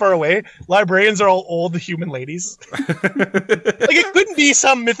galaxy far, far away, librarians are all old human ladies. Like, it couldn't be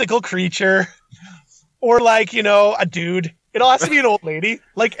some mythical creature or, like, a dude. It all has to be an old lady,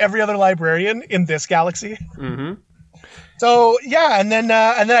 like every other librarian in this galaxy. Mm-hmm. So, yeah, and then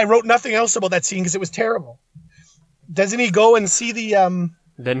I wrote nothing else about that scene because it was terrible. Doesn't he go and see the...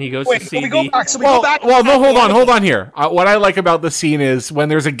 Then he goes Wait, to so see we go the... back. So we go back. Well, no, hold on here. What I like about the scene is when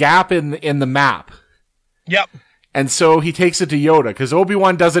there's a gap in the map. Yep. And so he takes it to Yoda, because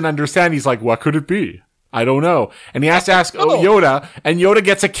Obi-Wan doesn't understand. He's like, what could it be? I don't know. And he has to ask Yoda, and Yoda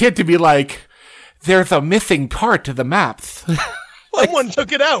gets a kid to be like, there's a missing part to the maps. Someone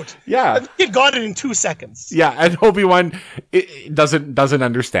took it out. Yeah. And the kid got it in 2 seconds. Yeah, and Obi-Wan it doesn't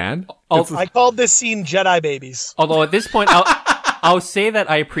understand. I called this scene Jedi Babies. Although at this point, I'll say that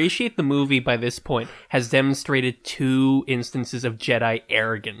I appreciate the movie by this point has demonstrated 2 instances of Jedi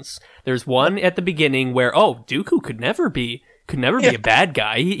arrogance. There's one at the beginning where, Dooku could never be could never be a bad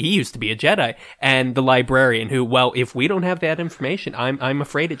guy. He used to be a Jedi. And the librarian who, well, if we don't have that information, I'm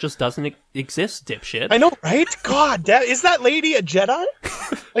afraid it just doesn't exist, dipshit. I know, right? God, is that lady a Jedi?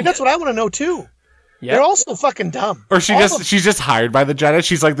 Like, that's what I want to know, too. Yep. They're all so fucking dumb. Or she's just hired by the Jedi.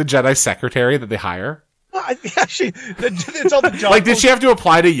 She's like the Jedi secretary that they hire. Yeah, it's all the job. Like, did she have to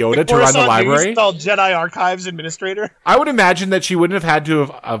apply to Yoda to run the library? It's all Jedi Archives Administrator. I would imagine that she wouldn't have had to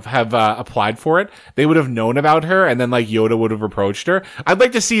have applied for it. They would have known about her, and then like Yoda would have approached her. I'd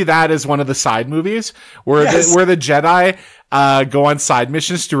like to see that as one of the side movies where the Jedi go on side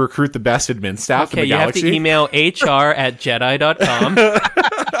missions to recruit the best admin staff in the galaxy. You have to email hr@jedi.com.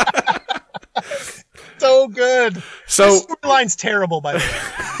 So good. So this storyline's terrible, by the way.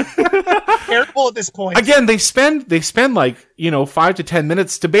 Terrible at this point. Again, they spend like 5 to 10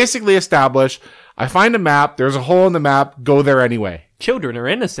 minutes to basically establish. I find a map. There's a hole in the map. Go there anyway. Children are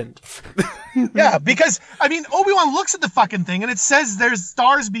innocent. Yeah, because Obi-Wan looks at the fucking thing and it says there's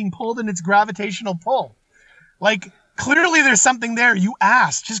stars being pulled in its gravitational pull. Like, clearly there's something there. You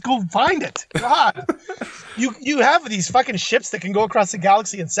asked. Just go find it. God. You have these fucking ships that can go across the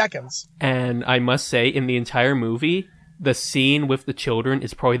galaxy in seconds. And I must say, in the entire movie, the scene with the children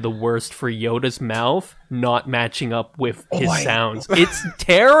is probably the worst for Yoda's mouth not matching up with his sounds. It's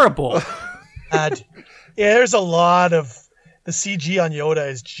terrible. Yeah, there's a lot of... The CG on Yoda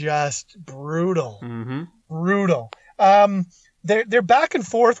is just brutal. Mm-hmm. Brutal. They're back and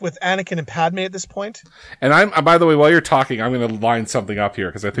forth with Anakin and Padme at this point. And by the way, while you're talking, I'm going to line something up here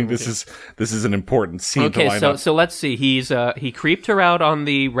because I think this is an important scene to line up. So let's see. He creeped her out on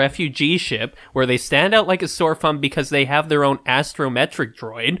the refugee ship where they stand out like a sore thumb because they have their own astrometric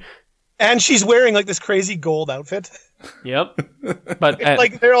droid. And she's wearing like this crazy gold outfit. Yep. But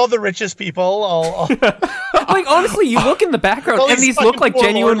like they're all the richest people. All... like honestly, you look in the background and these look like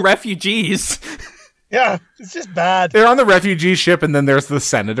genuine refugees. Yeah, it's just bad. They're on the refugee ship, and then there's the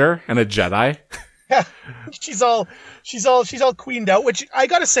senator and a Jedi. Yeah, she's all queened out. Which I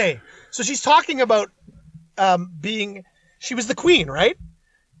gotta say, so she's talking about she was the queen, right?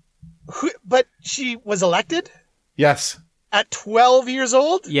 But she was elected. Yes. At 12 years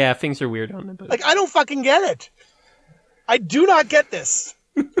old. Yeah, things are weird on it. But... Like I don't fucking get it. I do not get this.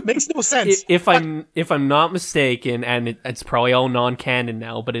 It makes no sense. If I'm not mistaken, and it's probably all non-canon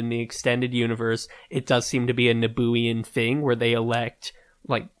now, but in the extended universe, it does seem to be a Nabooian thing where they elect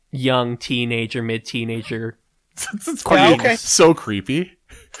like young teenager, mid-teenager. It's quite so creepy.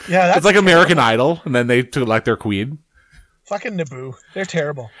 Yeah, it's like American Idol, and then they elect their queen. Fucking Naboo, they're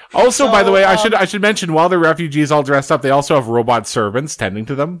terrible. Also, by the way, I should mention while the refugees all dressed up, they also have robot servants tending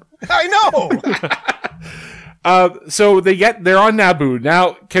to them. I know. So they're on Naboo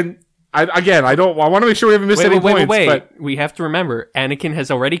now. I want to make sure we haven't missed any points. But we have to remember, Anakin has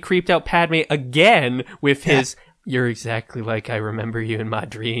already creeped out Padme again with his. You're exactly like I remember you in my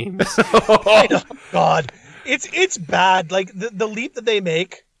dreams. Oh, God, it's bad. Like the leap that they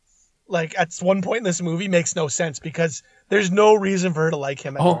make, like at one point in this movie, makes no sense because there's no reason for her to like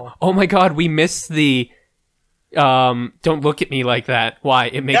him at all. Oh my God, we missed the. Don't look at me like that. Why?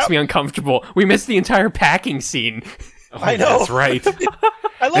 It makes me uncomfortable. We missed the entire packing scene. I know. That's right.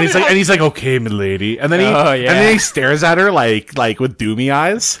 I love and he's like, okay, milady. And then he stares at her like with doomy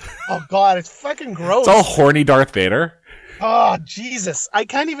eyes. Oh God, it's fucking gross. It's all horny Darth Vader. Oh Jesus, I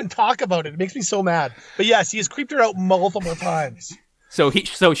can't even talk about it. It makes me so mad. But yes, he has creeped her out multiple times. So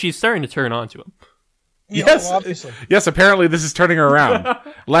she's starting to turn on to him. Yes, well, obviously. Yes, apparently this is turning her around.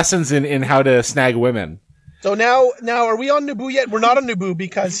 Lessons in how to snag women. So now are we on Naboo yet? We're not on Naboo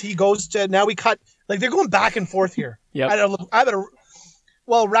because he goes to, now we cut, like they're going back and forth here. Yep. I'm at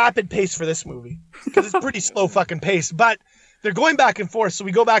a rapid pace for this movie because it's pretty slow fucking pace, but they're going back and forth. So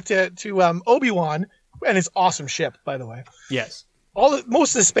we go back to Obi-Wan and his awesome ship, by the way. Yes.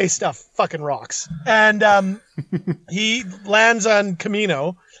 Most of the space stuff fucking rocks. And he lands on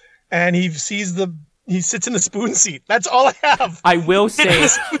Kamino and he sits in the spoon seat. That's all I have. I will say,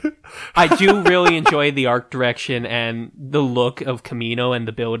 I do really enjoy the art direction and the look of Kamino and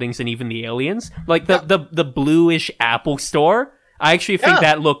the buildings and even the aliens. Like the bluish Apple store. I actually think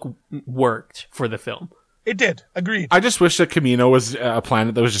that look worked for the film. It did. Agreed. I just wish that Kamino was a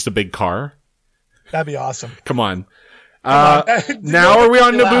planet that was just a big car. That'd be awesome. Come on. Now are we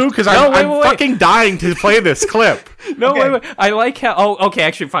on Naboo? Because I'm fucking dying to play this clip. Wait. I like how... Oh, okay,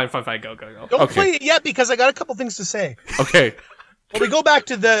 actually, fine. Go. Don't play it yet because I got a couple things to say. Okay. Well, we go back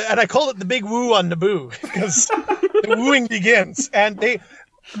to and I call it the big woo on Naboo because the wooing begins. And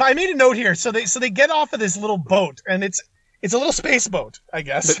I made a note here. So they get off of this little boat and it's a little space boat, I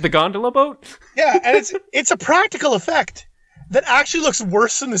guess. The gondola boat? Yeah, and it's a practical effect that actually looks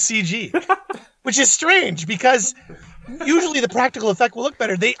worse than the CG, which is strange because usually the practical effect will look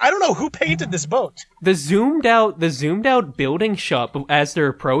better. I don't know who painted this boat. The zoomed out building shot as they're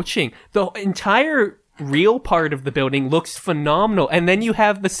approaching, the entire real part of the building looks phenomenal, and then you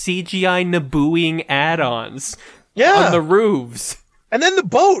have the CGI Nabooing add-ons on the roofs. And then the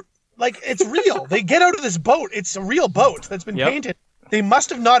boat, like, it's real. They get out of this boat. It's a real boat that's been painted. They must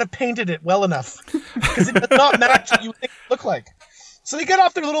have not have painted it well enough because it does not match what you think it look like. So they get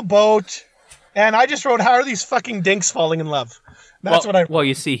off their little boat, and I just wrote, how are these fucking dinks falling in love? That's what I wrote. Well,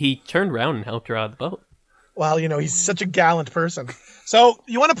 you see, he turned around and helped her out of the boat. Well, he's such a gallant person. So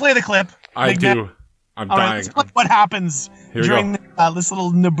you want to play the clip? I do. I'm All dying. right, let's look what happens during this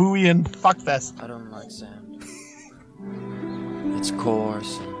little Nabooian fuckfest. I don't like sand. It's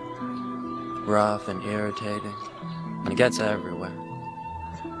coarse and rough and irritating, and it gets everywhere.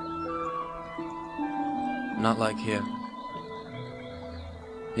 Not like here.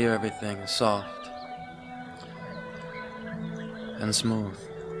 Here everything is soft and smooth.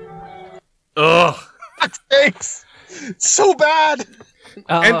 Ugh. Thanks. So bad.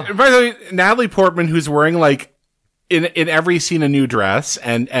 And by the way, Natalie Portman, who's wearing like in every scene a new dress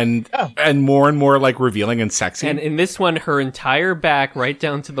and more and more like revealing and sexy. And in this one, her entire back, right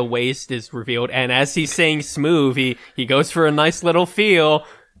down to the waist, is revealed. And as he's saying smooth, he goes for a nice little feel.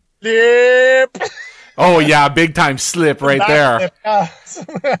 Lip. Oh yeah, big time slip right there.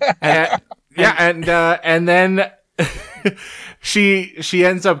 And then she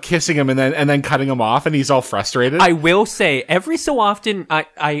ends up kissing him and then cutting him off, and he's all frustrated. I will say, every so often,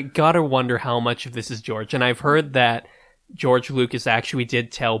 I gotta wonder how much of this is George. And I've heard that George Lucas actually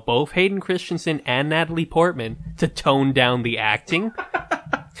did tell both Hayden Christensen and Natalie Portman to tone down the acting.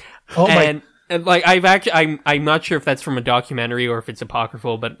 And like I'm not sure if that's from a documentary or if it's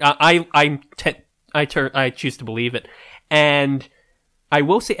apocryphal, but I choose to believe it. And I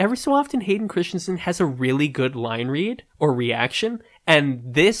will say, every so often, Hayden Christensen has a really good line read or reaction, and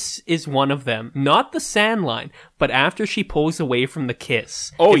this is one of them. Not the sand line, but after she pulls away from the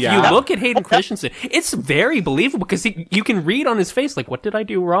kiss. Oh, if you look at Hayden Christensen, it's very believable because you can read on his face, like, what did I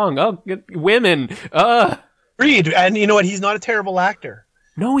do wrong? Oh, women. Read, and you know what? He's not a terrible actor.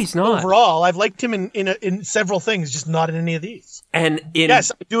 No, he's not. Overall, I've liked him in several things, just not in any of these. And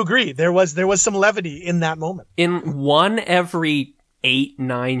yes, I do agree. There was some levity in that moment. In one every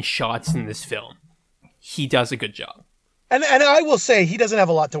 8-9 shots in this film, he does a good job. And I will say, he doesn't have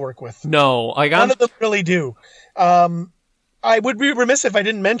a lot to work with. No, none of them really do. I would be remiss if I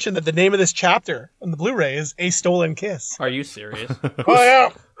didn't mention that the name of this chapter on the Blu-ray is A Stolen Kiss. Are you serious? Oh yeah.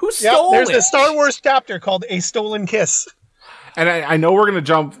 Who stole there's it? a Star Wars chapter called A Stolen Kiss. And I know we're going to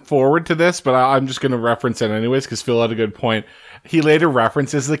jump forward to this, but I'm just going to reference it anyways because Phil had a good point. He later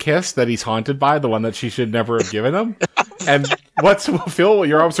references the kiss that he's haunted by, the one that she should never have given him. And what's, Phil,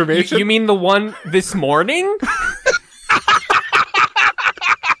 your observation? You mean the one this morning?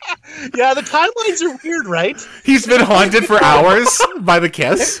 Yeah, the timelines are weird, right? He's been haunted for hours by the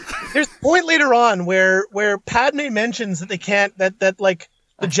kiss. There's a point later on where Padme mentions that they can't, that like,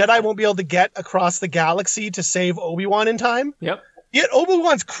 the Jedi won't be able to get across the galaxy to save Obi-Wan in time. Yep. Yet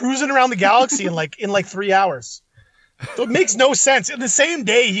Obi-Wan's cruising around the galaxy in like 3 hours. So it makes no sense. In the same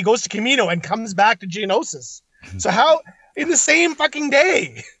day, he goes to Kamino and comes back to Geonosis. So how, in the same fucking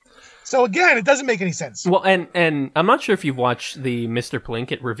day? So again, it doesn't make any sense. Well, and I'm not sure if you've watched the Mr.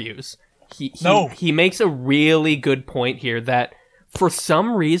 Plinkett reviews. No. He makes a really good point here that for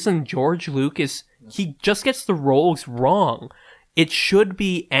some reason, George Lucas, he just gets the roles wrong. It should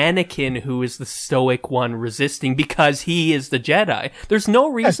be Anakin who is the stoic one resisting because he is the Jedi. There's no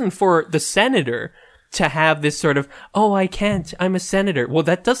reason for the senator to have this sort of, oh, I can't, I'm a senator. Well,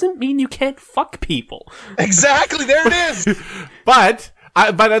 that doesn't mean you can't fuck people. Exactly, there it is. But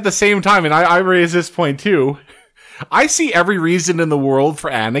at the same time, and I raise this point too, I see every reason in the world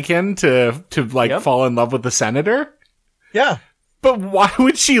for Anakin to fall in love with the senator. Yeah. But why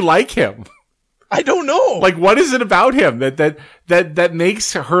would she like him? I don't know. Like, what is it about him that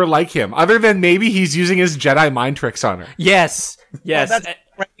makes her like him? Other than maybe he's using his Jedi mind tricks on her. Yes. Well, that's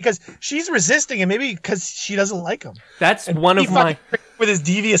right, because she's resisting him, maybe because she doesn't like him. That's one of my with his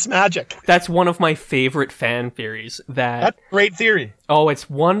devious magic. That's one of my favorite fan theories. That's a great theory. Oh, it's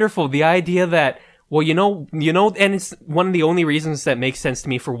wonderful. The idea that, well, you know, and it's one of the only reasons that makes sense to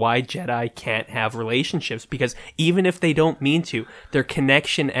me for why Jedi can't have relationships, because even if they don't mean to, their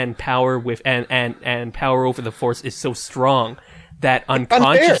connection and power with, and power over the Force is so strong that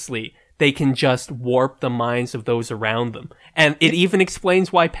unconsciously they can just warp the minds of those around them. And it even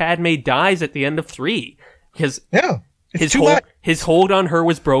explains why Padme dies at the end of 3. Because his hold on her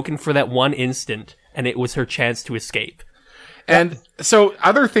was broken for that one instant, and it was her chance to escape. And so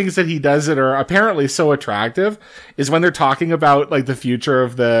other things that he does that are apparently so attractive is when they're talking about like the future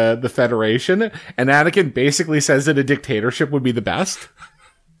of the Federation, and Anakin basically says that a dictatorship would be the best.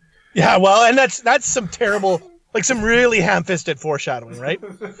 Yeah, well, and that's some terrible, like some really ham-fisted foreshadowing, right?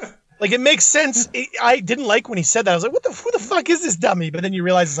 Like it makes sense. I didn't like when he said that. I was like, who the fuck is this dummy? But then you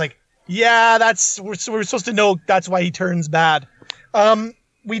realize it's like, yeah, we're supposed to know that's why he turns bad.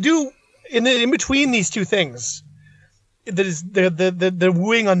 We do in between these two things. That is the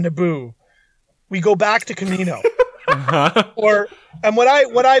wooing on Naboo. We go back to Kamino. And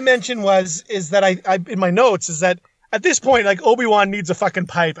what I mentioned is that I in my notes is that at this point, like, Obi-Wan needs a fucking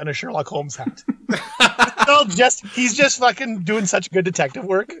pipe and a Sherlock Holmes hat. He's just fucking doing such good detective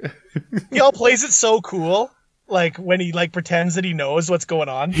work. He all plays it so cool. Like when he like pretends that he knows what's going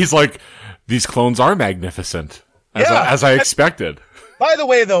on. He's like, these clones are magnificent, as I expected. By the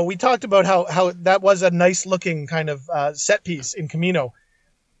way, though, we talked about how that was a nice looking kind of set piece in Kamino.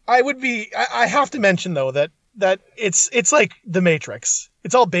 I have to mention though that it's like the Matrix.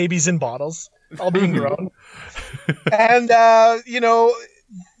 It's all babies in bottles, all being grown. And I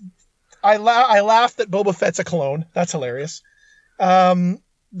laughed that Boba Fett's a clone. That's hilarious.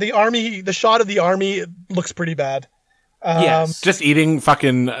 The shot of the army looks pretty bad. Yes. Just eating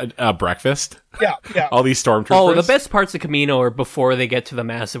fucking breakfast. Yeah. All these stormtroopers. Oh, the best parts of Kamino are before they get to the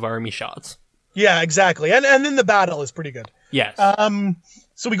massive army shots. Yeah, exactly. And then the battle is pretty good. Yes.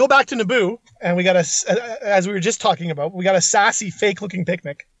 So we go back to Naboo, and we got as we were just talking about, we got a sassy, fake-looking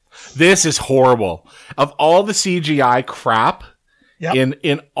picnic. This is horrible. Of all the CGI crap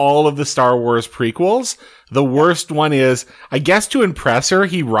in all of the Star Wars prequels, the worst one is, I guess to impress her,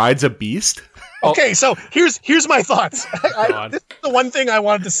 he rides a beast. Okay, so here's my thoughts. This is the one thing I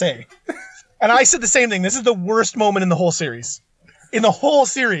wanted to say. And I said the same thing. This is the worst moment in the whole series. In the whole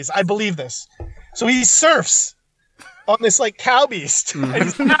series, I believe this. So he surfs on this like cow beast, and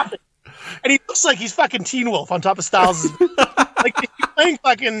he's laughing. And he looks like he's fucking Teen Wolf on top of Styles. Like he's playing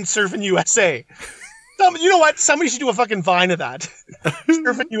fucking Surfing USA. You know what? Somebody should do a fucking Vine of that.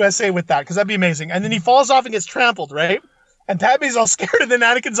 Surfing USA with that, because that'd be amazing. And then he falls off and gets trampled, right? And Padme's all scared, and then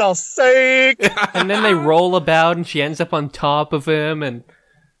Anakin's all sick. And then they roll about, and she ends up on top of him, and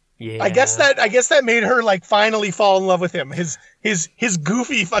yeah. I guess that made her like finally fall in love with him. His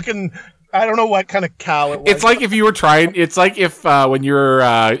goofy fucking, I don't know what kind of cow it was. It's like if you were trying. It's like if when you're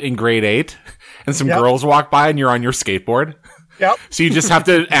in grade 8 and some girls walk by and you're on your skateboard. Yep. So you just have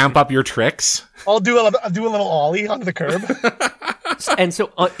to amp up your tricks. I'll do a little ollie onto the curb. And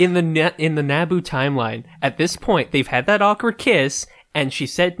so in the Naboo timeline, at this point, they've had that awkward kiss, and she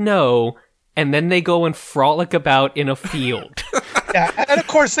said no, and then they go and frolic about in a field. Yeah, and of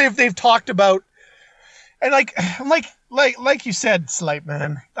course they've talked about, and like you said, Slight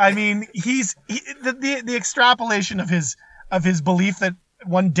Man. I mean, the extrapolation of his belief that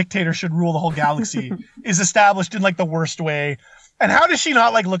one dictator should rule the whole galaxy is established in like the worst way. And how does she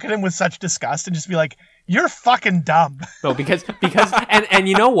not like look at him with such disgust and just be like, "You're fucking dumb"? No, because and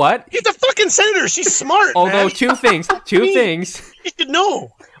you know what? He's a fucking senator. She's smart. Although man. two things. You should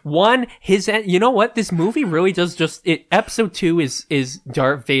know. One, you know what? This movie really does episode 2 is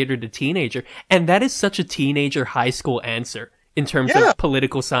Darth Vader the teenager, and that is such a teenager high school answer in terms of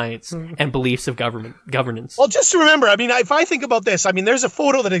political science and beliefs of governance. Well, just to remember, I mean, if I think about this, I mean, there's a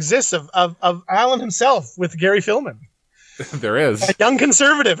photo that exists of Alan himself with Gary Filman. There is. A young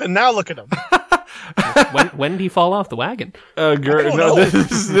conservative, and now look at him. When did he fall off the wagon?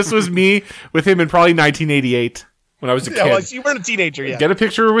 This was me with him in probably 1988 when I was a kid. Well, you weren't a teenager yet. Get a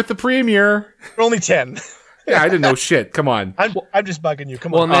picture with the premier. You're only 10. Yeah, I didn't know shit. Come on. I'm just bugging you.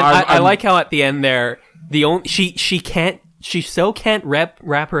 Come Well, on. man, I like how at the end there, she can't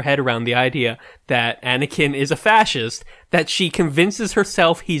wrap her head around the idea that Anakin is a fascist that she convinces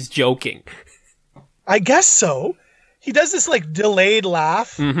herself he's joking. I guess so. He does this like delayed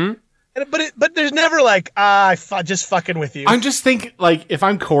laugh. Mm-hmm. But there's never like, just fucking with you. I'm just thinking, like, if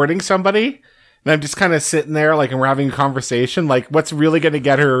I'm courting somebody and I'm just kind of sitting there, like, and we're having a conversation, like, what's really going to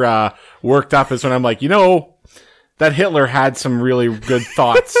get her worked up is when I'm like, that Hitler had some really good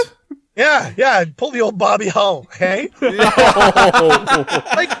thoughts. Yeah. Pull the old Bobby Hull, okay? And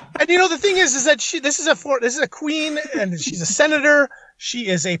the thing is that this is a queen, and she's a senator. She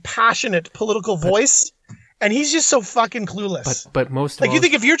is a passionate political voice. And he's just so fucking clueless. But most of like all, you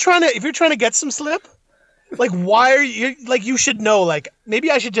think if you're trying to get some slip, like why are you like you should know like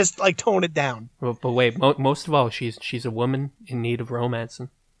maybe I should just like tone it down. But wait, most of all, she's a woman in need of romancing.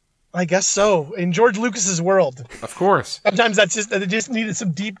 I guess so. In George Lucas's world, Of course. sometimes they just needed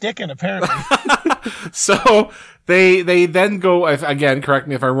some deep dicking. Apparently, So they then go again. Correct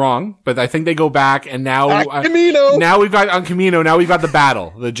me if I'm wrong, but I think they go back and now Kamino. now we've got on Kamino. Now we've got the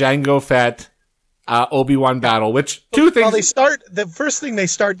battle, the Jango Fett Obi-Wan battle. Which two things? Well, they start. The first thing they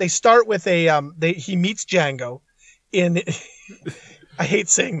start with a he meets Django in. I hate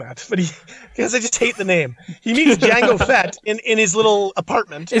saying that, but because I just hate the name. He meets Jango Fett in his little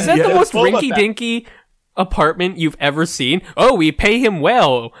apartment. Is that the most Boba Fett. rinky-dinky apartment you've ever seen? Oh, we pay him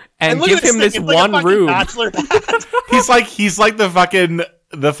well and look give at him this thing, it's like a one fucking room. bachelor pad. He's like the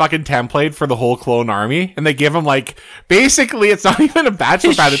fucking template for the whole clone army, and they give him like basically it's not even a bachelor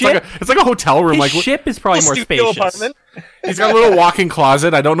His pad. ship- It's like a hotel room. His Like ship is probably more Studio spacious. apartment. he's got a little walk-in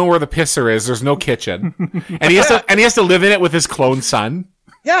closet. I don't know where the pisser is. There's no kitchen, and he has to live in it with his clone son.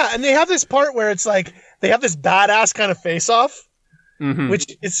 Yeah, and they have this part where it's like they have this badass kind of face-off,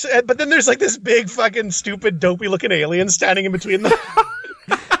 which it's. But then there's like this big fucking stupid dopey looking alien standing in between them.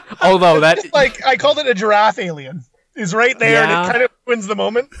 Although that, Like I called it a giraffe alien. He's right there, and Yeah. it kind of ruins the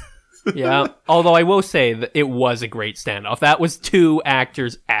moment. yeah. Although I will say that it was a great standoff. That was two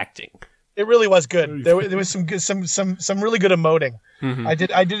actors acting. It really was good. There was some good, some really good emoting. I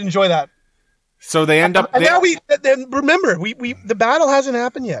did enjoy that. So they end up. And now then remember we the battle hasn't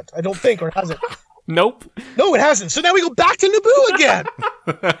happened yet. I don't think, or has it? Nope. No, it hasn't. So now we go back to Naboo again.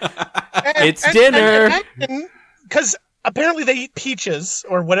 It's dinner. Because apparently they eat peaches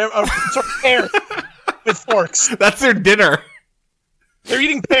or whatever, or sort of pears with forks. That's their dinner. They're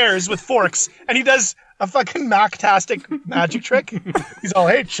eating pears with forks, and he does a fucking Mac-tastic magic trick. He's all,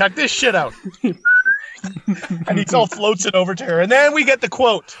 hey, check this shit out. And he's all floats it over to her. And then we get the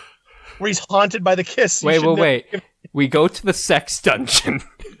quote where he's haunted by the kiss. Wait. We go to the sex dungeon.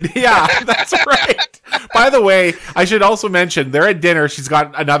 Yeah, that's right. By the way, I should also mention they're at dinner. She's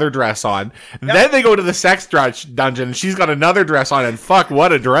got another dress on. Then they go to the sex dungeon. And she's got another dress on, and fuck,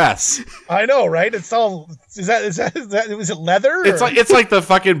 what a dress! I know, right? It's all is that is it leather? It's like the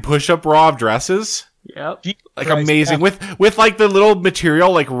fucking push-up bra of dresses. Yep. Like amazing with like the little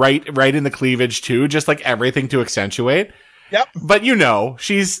material like right in the cleavage too, just like everything to accentuate. Yep. But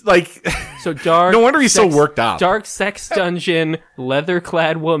she's like So dark. no wonder he's so worked up. Dark sex dungeon,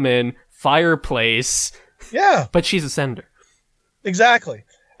 leather-clad woman, fireplace, Yeah, but she's a sender. exactly.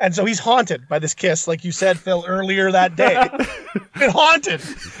 And so he's haunted by this kiss, like you said, Phil, earlier that day. Been haunted,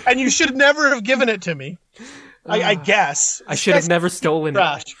 and you should never have given it to me. I guess I should have never stolen it.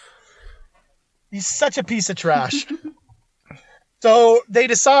 trash. He's such a piece of trash. So they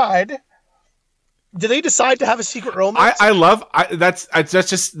decide. Do they decide to have a secret romance? That's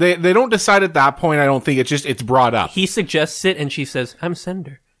just they don't decide at that point. I don't think it's brought up. He suggests it, and she says, "I'm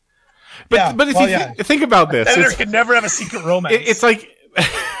sender." But Yeah, but if well, you yeah. think about this, Senator can never have a secret romance. it's like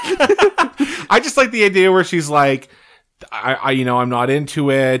I just like the idea where she's like, I'm not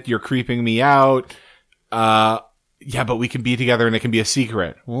into it. You're creeping me out. Yeah, but we can be together and it can be a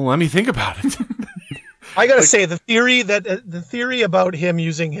secret. Well, let me think about it. I gotta say the theory about him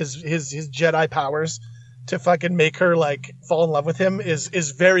using his Jedi powers to fucking make her like fall in love with him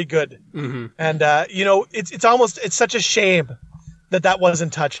is very good. Mm-hmm. And it's such a shame that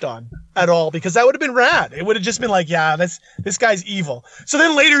wasn't touched on at all, because that would have been rad. It would have just been like, yeah, this guy's evil. So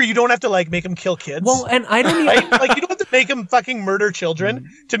then later you don't have to like make him kill kids. Well, and I don't even. Right? Like you don't have to make him fucking murder children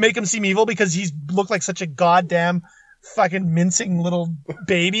to make him seem evil because he's looked like such a goddamn fucking mincing little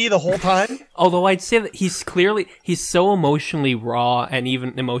baby the whole time. Although I'd say that he's so emotionally raw and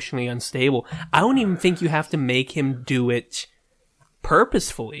even emotionally unstable. I don't even think you have to make him do it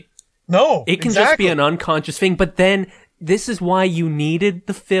purposefully. No, It can just be an unconscious thing. But then this is why you needed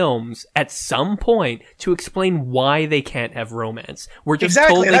the films at some point to explain why they can't have romance. We're just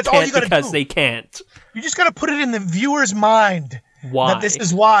Exactly, told they that's all you can't gotta because do. they can't. You just gotta put it in the viewer's mind Why? that this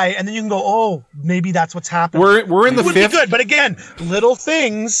is why, and then you can go, oh, maybe that's what's happening. We're in the It would fifth. be good, but again, little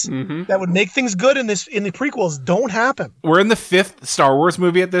things that would make things good in the prequels don't happen. We're in the fifth Star Wars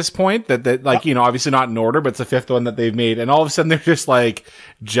movie at this point. That obviously not in order, but it's the fifth one that they've made. And all of a sudden they're just like,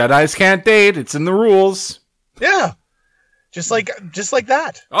 Jedis can't date. It's in the rules. Yeah, just like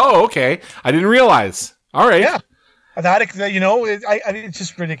that. Oh, okay. I didn't realize. All right. Yeah. It's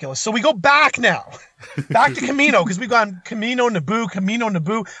just ridiculous. So we go back now, back to Kamino, because we've gone Kamino,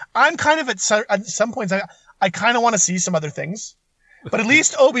 Naboo. I'm kind of at some points, I kind of want to see some other things, but at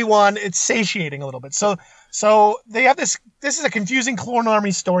least Obi-Wan, it's satiating a little bit. So they have this is a confusing Clone Army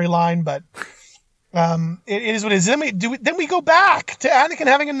storyline, but it is what it is. Then we go back to Anakin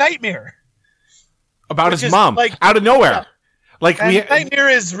having a nightmare. About Which his is mom. like- out of nowhere. Like And Nightmare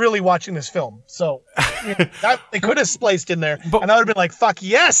is really watching this film, so that, they could have spliced in there, and I would have been like, "Fuck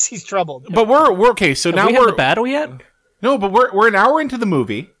yes, he's troubled." but we're okay. So now we had the battle yet? no, but we're an hour into the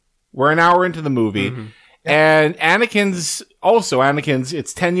movie. We're an hour into the movie, and Anakin's.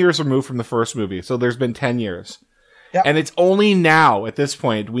 It's 10 years removed from the first movie, so there's been 10 years. Yep. And it's only now at this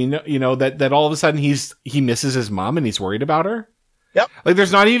point we know, that all of a sudden he misses his mom and he's worried about her. Yep. Like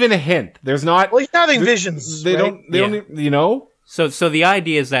there's not even a hint. There's not. Well, he's having visions. They right? don't. So the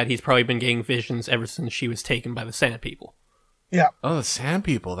idea is that he's probably been getting visions ever since she was taken by the Sand People. Yeah. Oh, the Sand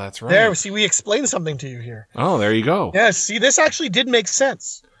People. That's right. There. See, we explained something to you here. Oh, there you go. Yes. See, this actually did make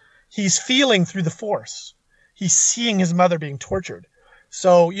sense. He's feeling through the Force. He's seeing his mother being tortured.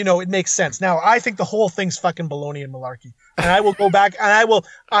 So, it makes sense. Now, I think the whole thing's fucking baloney and malarkey. And I will go back and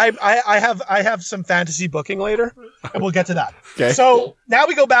I have some fantasy booking later, and we'll get to that. Okay. So now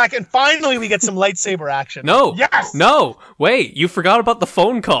we go back and finally we get some lightsaber action. No. Yes. No. Wait, you forgot about the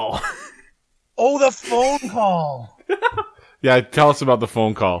phone call. Oh, the phone call. Yeah, tell us about the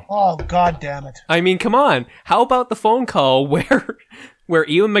phone call. Oh, God damn it. I mean, come on. How about the phone call where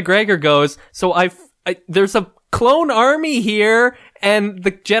Ewan McGregor goes, so there's a clone army here, and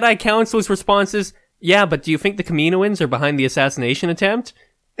the Jedi Council's response is, yeah, but do you think the Kaminoans are behind the assassination attempt?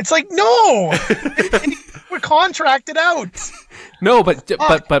 It's like, no! We're contracted out. No,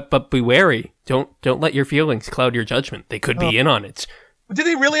 but be wary. Don't let your feelings cloud your judgment. They could be in on it. Did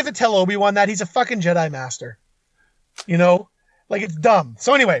they really have to tell Obi-Wan that? He's a fucking Jedi Master. Like, it's dumb.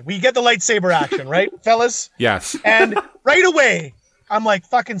 So anyway, we get the lightsaber action, right, fellas? Yes. And right away, I'm like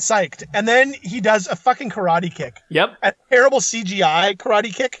fucking psyched. And then he does a fucking karate kick. Yep. A terrible CGI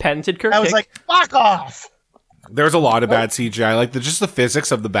karate kick. Patented kick. I was like, fuck off. There's a lot of bad CGI. Like just the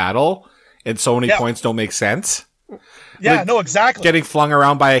physics of the battle at so many points don't make sense. Yeah, Like, no, exactly. Getting flung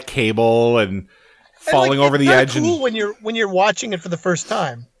around by a cable and falling over the edge. It's cool when you're watching it for the first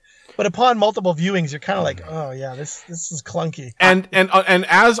time. But upon multiple viewings, you're kind of like, oh yeah, this is clunky. And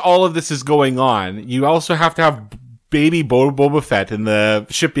as all of this is going on, you also have to have baby Boba Fett in the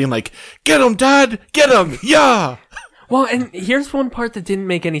ship being like, "Get him, Dad! Get him! Yeah!" Well, and here's one part that didn't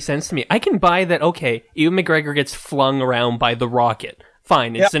make any sense to me. I can buy that, okay, Ewan McGregor gets flung around by the rocket.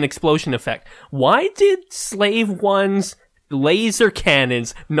 Fine, it's an explosion effect. Why did Slave One's laser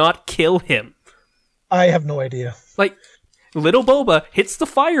cannons not kill him? I have no idea. Like, little Boba hits the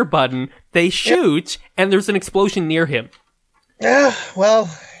fire button, they shoot, and there's an explosion near him. Yeah, well,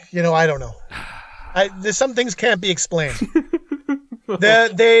 I don't know. There's some things can't be explained.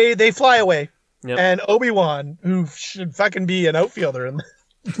 They fly away. Yep. And Obi-Wan, who should fucking be an outfielder in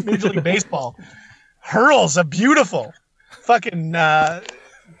Major League Baseball, hurls a beautiful fucking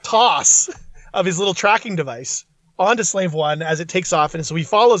toss of his little tracking device onto Slave One as it takes off, and so he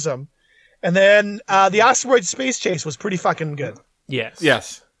follows him. And then the asteroid space chase was pretty fucking good.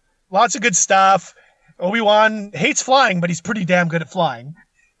 Yes. Lots of good stuff. Obi-Wan hates flying, but he's pretty damn good at flying.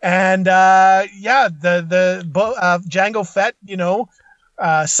 And the Jango Fett,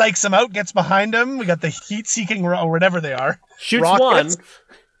 psychs him out, gets behind him. We got the heat-seeking or whatever they are. Shoots rockets. one.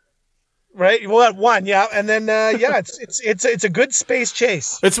 Right, well, at one, yeah, and then it's a good space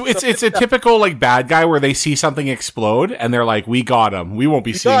chase. It's a typical like bad guy where they see something explode and they're like, "We got him. We won't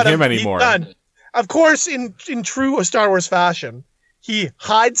be seeing him anymore." He's done. Of course, in true Star Wars fashion, he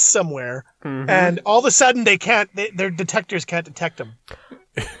hides somewhere, and all of a sudden their detectors can't detect him.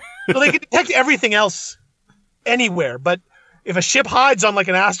 So they can detect everything else anywhere, but if a ship hides on like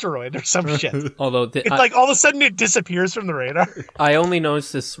an asteroid or some shit, Although it's like all of a sudden it disappears from the radar. I only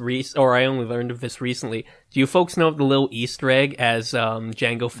noticed this I only learned of this recently. Do you folks know of the little Easter egg as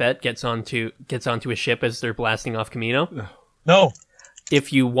Jango Fett gets onto a ship as they're blasting off Kamino? No.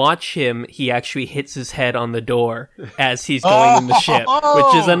 If you watch him, he actually hits his head on the door as he's going in the ship,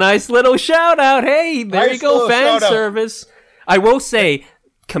 which is a nice little shout out. Hey, there Nice you go, little fan shout out. service. I will say,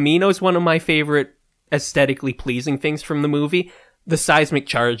 Kamino's one of my favorite aesthetically pleasing things from the movie. The seismic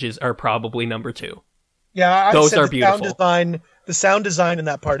charges are probably number 2. Yeah, I Those said are the beautiful. The sound design in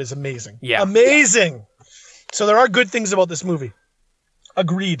that part is amazing. Yeah. Amazing. So there are good things about this movie.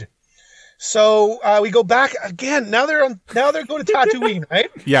 Agreed. So we go back again. Now they're going to Tatooine, right?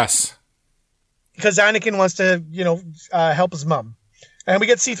 Yes. Because Anakin wants to, help his mom. And we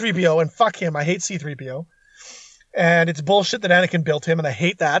get C-3PO, and fuck him. I hate C-3PO. And it's bullshit that Anakin built him, and I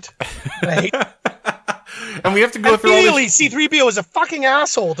hate that. And I hate And we have to go through all immediately, this. C-3PO is a fucking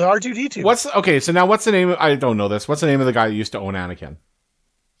asshole to R2-D2. So now what's the name? I don't know this. What's the name of the guy that used to own Anakin?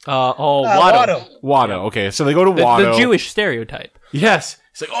 Watto. Watto. Okay, so they go to Watto. The Jewish stereotype. Yes.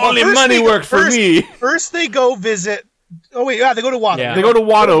 It's like, Well, only first money they- worked for first- me. First they go visit Oh wait, yeah, they go to Watto. Yeah. They go to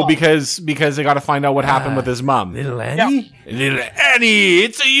Watto Watto. because they got to find out what happened with his mom. Little Annie? Little Annie,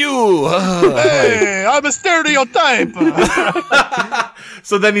 it's a you. Hey, I'm a stereotype.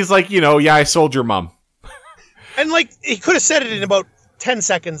 So then he's like, yeah, I sold your mom. And like he could have said it in about 10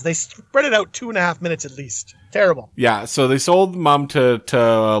 seconds. They spread it out 2.5 minutes at least. Terrible. Yeah, so they sold mom to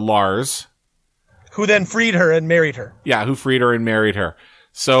Lars. Who then freed her and married her. Yeah, who freed her and married her.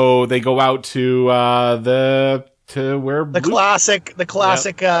 So they go out to where The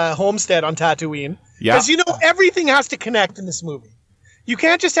classic homestead on Tatooine. Yeah. Because everything has to connect in this movie. You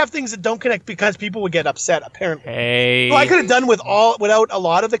can't just have things that don't connect because people would get upset. Apparently, Hey. well, I could have done without a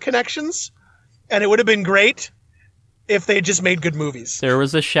lot of the connections, and it would have been great if they just made good movies. There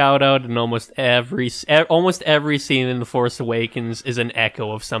was a shout out, and almost every scene in The Force Awakens is an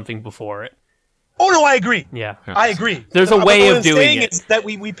echo of something before it. Oh no, I agree. Yeah. I agree. There's a But way what of I'm doing saying it. is that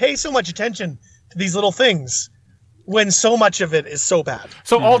we pay so much attention to these little things when so much of it is so bad.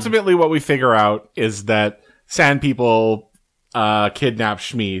 So ultimately, what we figure out is that Sand People kidnapped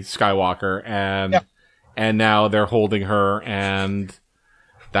Shmi Skywalker, and now they're holding her, and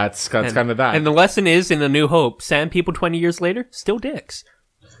that's kind of that. And the lesson is in A New Hope: Sand People 20 years later still dicks.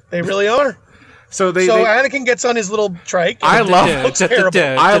 They really are. so they. Anakin gets on his little trike. I love. Looks terrible.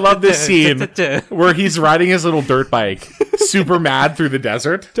 I love this scene where he's riding his little dirt bike, super mad through the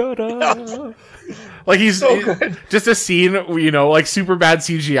desert. Like he's So good. just a scene, like super bad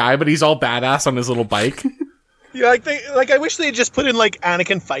CGI, but he's all badass on his little bike. Yeah, I wish they had just put in like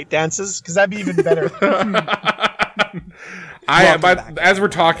Anakin fight dances because that'd be even better. But as we're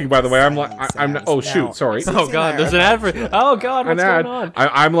talking, by the way, I'm oh shoot, sorry. Oh god, there's an ad for. Oh god, what's going on?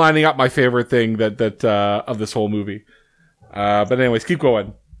 I'm lining up my favorite thing that of this whole movie. But anyways, keep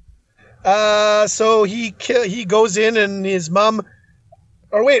going. So he goes in and his mom.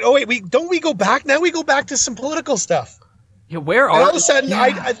 Or wait, we go back now. We go back to some political stuff. Yeah, where And all are? of a sudden,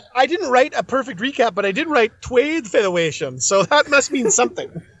 I didn't write a perfect recap, but I did write Tweed Federation, so that must mean something.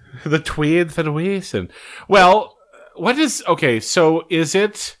 The Tweed Federation. Well, what is okay? So is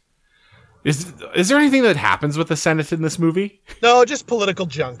there anything that happens with the Senate in this movie? No, just political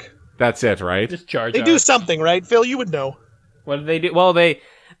junk. That's it, right? Just Jar They Jar. do something, right? Phil, you would know. What do they do? Well, they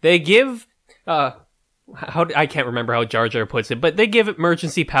give. I can't remember how Jar Jar puts it, but they give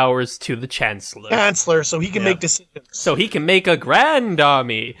emergency powers to the Chancellor, Chancellor, so he can make decisions. so he can make a grand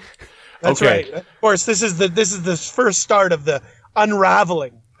army. That's Okay. right. Of course, this is the first start of the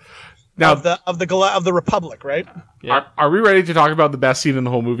unraveling Now, of the Republic, right? are we ready to talk about the best scene in the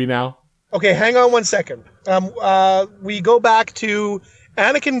whole movie now? Okay, hang on 1 second. We go back to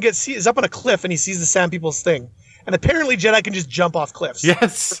Anakin is up on a cliff and he sees the Sand People's thing, and apparently Jedi can just jump off cliffs.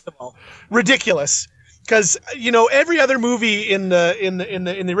 Yes. First of all, ridiculous. Because every other movie in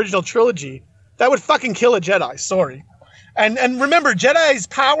the original trilogy that would fucking kill a Jedi. Sorry, and remember, Jedi's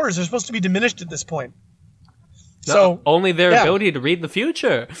powers are supposed to be diminished at this point. So Only their yeah. ability to read the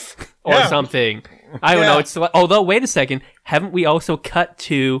future, or Yeah. something. I don't Yeah. know. It's although wait a second, haven't we also cut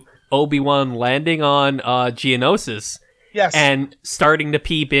to Obi-Wan landing on Geonosis yes, and starting to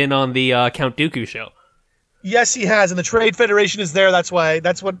peep in on the Count Dooku show? yes, he has, and the Trade Federation is there. That's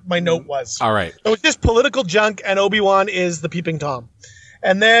what my note was. All right. So it's just political junk, and Obi-Wan is the peeping Tom.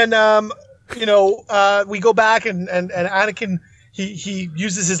 And then, we go back, and Anakin, he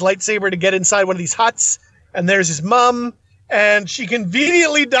uses his lightsaber to get inside one of these huts, and there's his mom, and she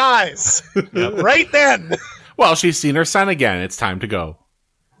conveniently dies right then. Well, she's seen her son again. It's time to go.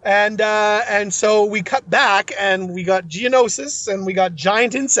 And so we cut back, and we got Geonosis, and we got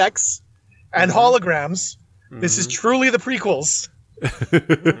giant insects, and holograms. This is truly the prequels.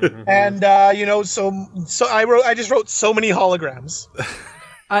 And so I just wrote so many holograms.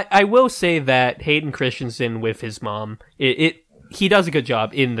 I will say that Hayden Christensen with his mom, he does a good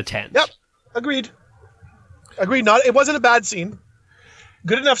job in the tent. Yep, agreed. It wasn't a bad scene.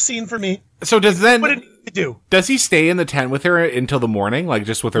 Good enough scene for me. So What did he do? does he stay in the tent with her until the morning, like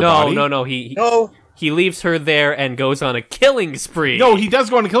just with her body? No. He leaves her there and goes on a killing spree. No, he does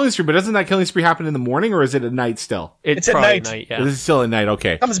go on a killing spree, but doesn't that killing spree happen in the morning, or is it at night still? it's at probably night. night. This Yeah. is still at night.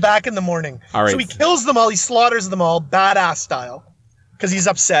 Okay. Comes back in the morning. All right. So he kills them all. He slaughters them all, badass style, because he's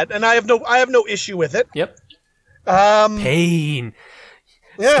upset, and I have no issue with it. Yep. Um, Pain.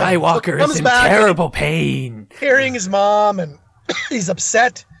 yeah. Skywalker So he comes is in back and terrible pain. carrying his mom, and he's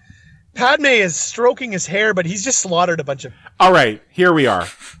upset. Padme is stroking his hair, but he's just slaughtered a bunch of. All right. Here we are.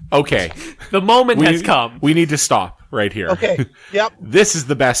 Okay. The moment has come. We need to stop right here. Okay. Yep. This is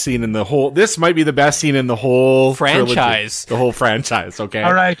the best scene in the whole. This might be the best scene in the whole Franchise. trilogy. The whole franchise. Okay.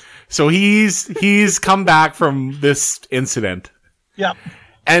 All right. So he's come back from this incident, Yep.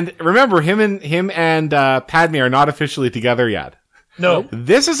 And remember, him and Padme are not officially together yet. No.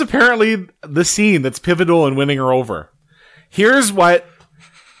 This is apparently the scene that's pivotal in winning her over. Here's what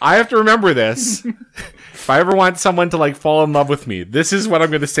I have to remember this. If I ever want someone to like fall in love with me, this is what I'm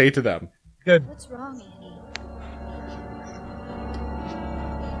going to say to them. Good. What's wrong, Annie?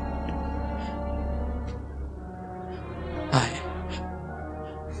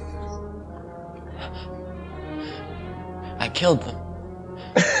 I killed them.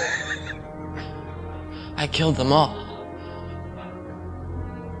 I killed them all.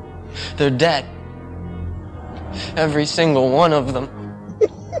 They're dead. Every single one of them.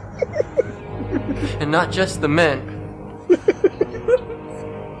 And not just the men,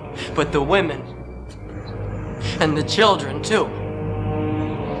 but the women. And the children, too.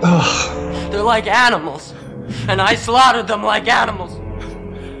 They're like animals. And I slaughtered them like animals.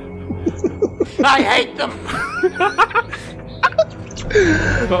 I hate them.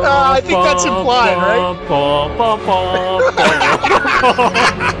 I think that's implied, right?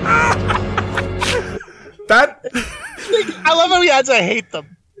 That I love how he adds I hate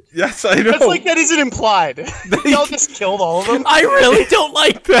them. yes, I know. That's like that isn't implied. Y'all just killed all of them. I really don't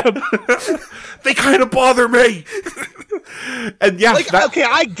like them. They kind of bother me. And yeah, Like, okay,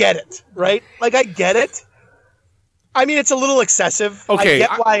 I get it, right? Like, I get it. I mean, it's a little excessive. Okay, I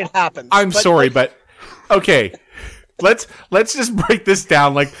get why it happens. I'm but, sorry, like, but okay. Let's just break this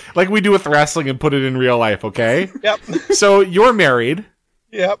down like we do with wrestling and put it in real life, okay? Yep. So you're married.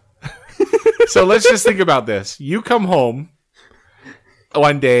 Yep. So let's just think about this. You come home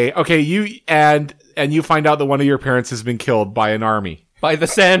one day, okay, and you find out that one of your parents has been killed by an army. By the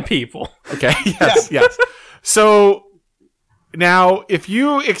Sand People. Okay, yes. So now if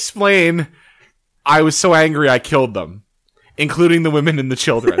you explain I was so angry I killed them, including the women and the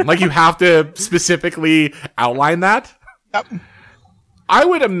children. Like, you have to specifically outline that. Yep. I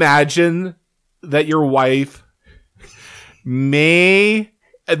would imagine that your wife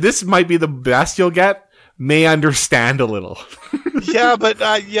this might be the best you'll get, may understand a little. Yeah, but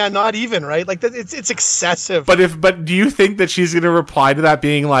not even, right? Like, it's excessive. But do you think that she's going to reply to that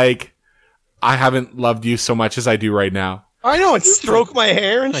being like, I haven't loved you so much as I do right now? I know, and stroke my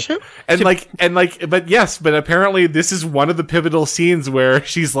hair and shit. But apparently this is one of the pivotal scenes where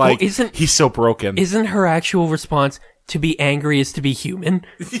she's like, he's so broken. Isn't her actual response, to be angry is to be human?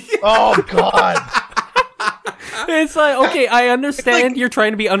 Oh, God. It's like, okay, I understand you're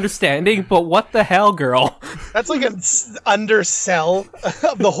trying to be understanding, but what the hell, girl? That's like an undersell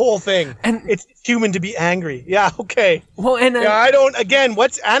of the whole thing. And it's human to be angry. Yeah, okay. Well, and yeah, I don't. Again,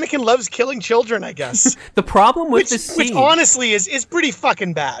 Anakin loves killing children, I guess. The problem with this scene, which honestly is pretty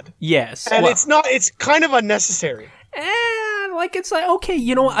fucking bad. Yes, and it's not. It's kind of unnecessary. Like, it's like, okay,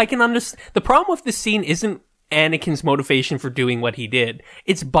 you know what? I can understand. The problem with this scene isn't Anakin's motivation for doing what he did.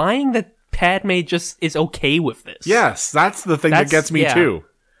 It's buying that Padme just is okay with this. Yes, that's the thing that gets me too.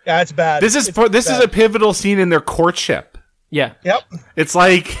 Yeah, it's bad. This is a pivotal scene in their courtship. Yeah. Yep. It's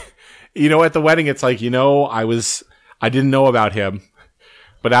like, at the wedding, it's like, I didn't know about him,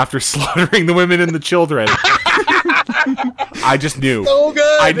 but after slaughtering the women and the children, I just knew. So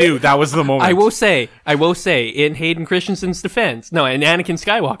good. I knew that was the moment. I will say, in Hayden Christensen's defense, no, in Anakin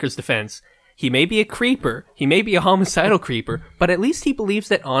Skywalker's defense, he may be a creeper, he may be a homicidal creeper, but at least he believes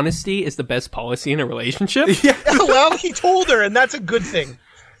that honesty is the best policy in a relationship. Yeah. Well, he told her, and that's a good thing.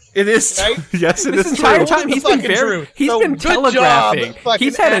 It is. Right? Yes, it This is entire true. time he's been been good telegraphing. job,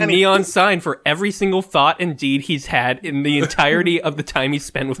 He's had a Annie. neon sign for every single thought and deed he's had in the entirety of the time he's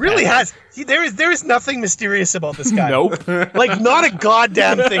spent with Really Padme. has. There is nothing mysterious about this guy. Nope. Like, not a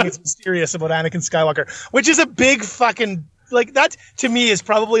goddamn thing is mysterious about Anakin Skywalker, which is a big fucking, like, that to me is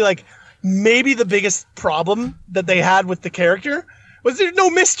probably like maybe the biggest problem that they had with the character was there's no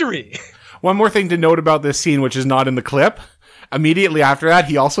mystery. One more thing to note about this scene, which is not in the clip. Immediately after that,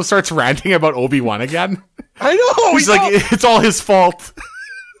 he also starts ranting about Obi-Wan again. I know. He's like, it's all his fault.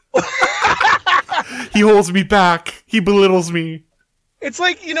 He holds me back. He belittles me. It's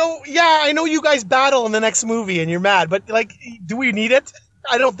like, yeah, I know you guys battle in the next movie and you're mad, but like, do we need it?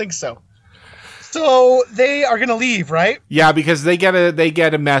 I don't think so. So they are going to leave, right? Yeah, because they get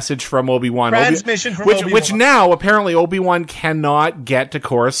a message from Obi-Wan. Transmission from which Obi-Wan. Which now, apparently, Obi-Wan cannot get to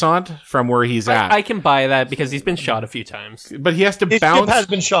Coruscant from where he's at. I can buy that because he's been shot a few times. But he has to His bounce... ship has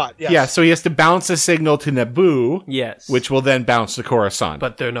been shot, yes. Yeah, so he has to bounce a signal to Naboo. Yes. Which will then bounce to Coruscant.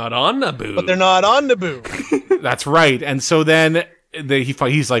 But they're not on Naboo. But they're not on Naboo. That's right. And so then...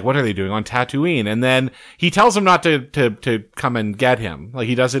 he's like, what are they doing on Tatooine? And then he tells him not to come and get him. Like,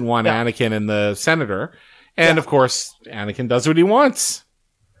 he doesn't want Anakin and the senator. And of course, Anakin does what he wants.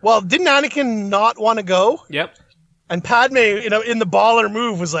 Well, didn't Anakin not want to go? Yep. And Padme, in the baller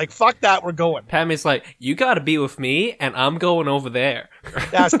move, was like, "Fuck that, we're going." Padme's like, you gotta be with me, and I'm going over there.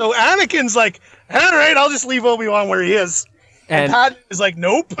 Yeah. So Anakin's like, "All right, I'll just leave Obi-Wan where he is." And Padme is like,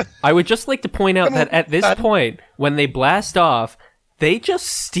 "Nope." I would just like to point out that at this point, when they blast off, they just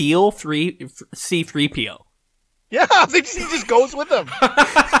steal C-3PO. Yeah, he just goes with them.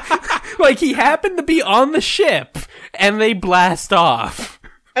 Like, he happened to be on the ship, and they blast off.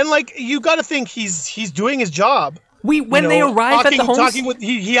 And like, you got to think he's doing his job. When they arrive at the homestead,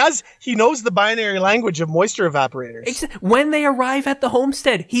 he knows the binary language of moisture evaporators. When they arrive at the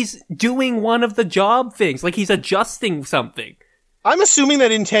homestead, he's doing one of the job things, like he's adjusting something. I'm assuming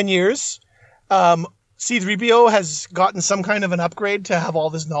that in 10 years, C-3PO has gotten some kind of an upgrade to have all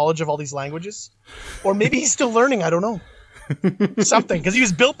this knowledge of all these languages, or maybe he's still learning. I don't know, something, because he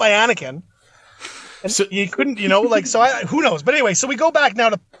was built by Anakin. And so he couldn't, who knows? But anyway, so we go back now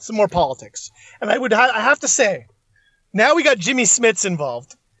to some more politics, and I have to say. Now we got Jimmy Smits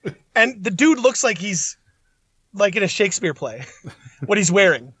involved, and the dude looks like he's like in a Shakespeare play. What he's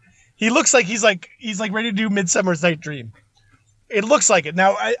wearing, he looks like he's ready to do Midsummer's Night Dream. It looks like it.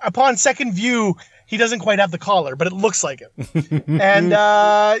 Now, upon second view, he doesn't quite have the collar, but it looks like it. And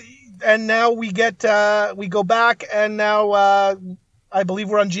now we go back, and now I believe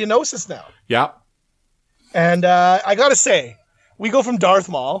we're on Geonosis now. Yeah. And I gotta say, we go from Darth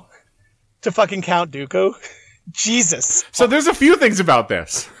Maul to fucking Count Dooku. Jesus. So there's a few things about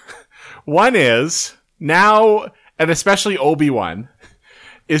this. One is now, and especially Obi-Wan,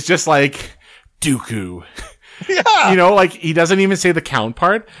 is just like Dooku. Yeah. Like he doesn't even say the count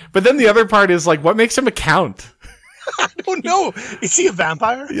part. But then the other part is like, what makes him a count? I don't know. Is he a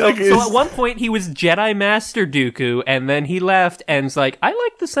vampire? So at one point he was Jedi Master Dooku, and then he left and's like, I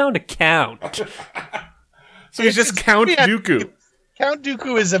like the sound of Count. So he's just Count Dooku. Count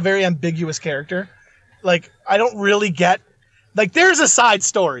Dooku is a very ambiguous character. Like, I don't really get... Like, there's a side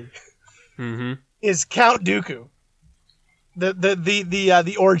story. Mm-hmm. Is Count Dooku.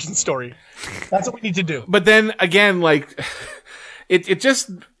 The origin story. That's what we need to do. But then, again, like... It just...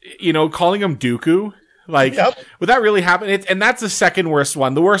 calling him Dooku... Like, would that really happen? And that's the second worst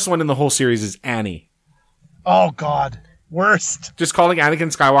one. The worst one in the whole series is Annie. Oh, God. Worst. Just calling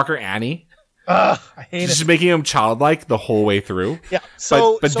Anakin Skywalker Annie. I hate it. Just making him childlike the whole way through. Yeah.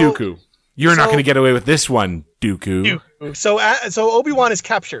 But Dooku... You're not going to get away with this one, Dooku. So Obi-Wan is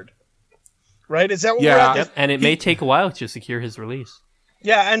captured, right? Is that what we're at? Yep. And it may take a while to secure his release.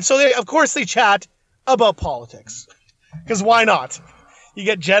 Yeah, and so they chat about politics. Because why not? You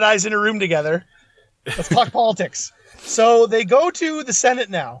get Jedis in a room together. Let's talk politics. So they go to the Senate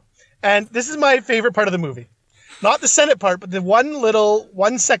now. And this is my favorite part of the movie. Not the Senate part, but the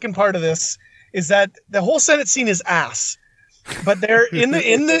 1 second part of this is that the whole Senate scene is ass. But they're in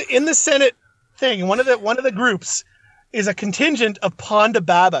the Senate thing. One of the groups is a contingent of Ponda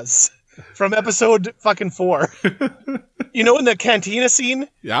Babas from episode fucking 4. In the cantina scene,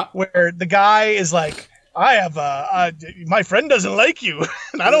 where the guy is like, "I have my friend doesn't like you,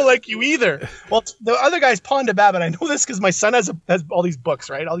 and I don't like you either." Well, the other guy's Ponda Baba, and I know this because my son has all these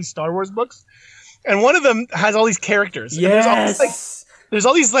books, right? All these Star Wars books, and one of them has all these characters. Yes. There's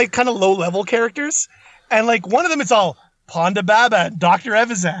all these like kind of low level characters, and like one of them, it's all Ponda Baba and Dr.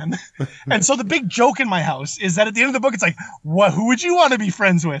 Evazan. And so the big joke in my house is that at the end of the book, it's like, who would you want to be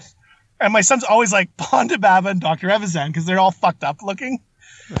friends with? And my son's always like Ponda Baba and Dr. Evazan because they're all fucked up looking.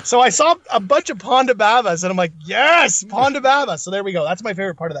 So I saw a bunch of Ponda Babas and I'm like, yes, Ponda Baba. So there we go. That's my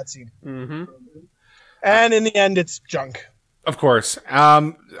favorite part of that scene. Mm-hmm. And in the end, it's junk. Of course.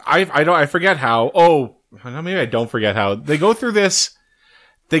 I forget how. Oh, maybe I don't forget how. They go through this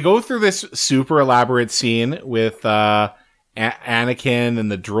super elaborate scene with Anakin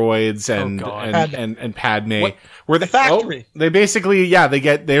and the droids and Padme. Where the factory. They basically,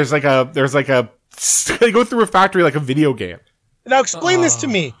 there's like a they go through a factory like a video game. Now explain this to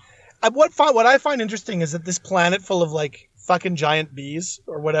me. What I find interesting is that this planet full of like fucking giant bees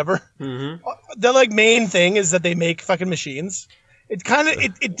or whatever, the like main thing is that they make fucking machines. It kind of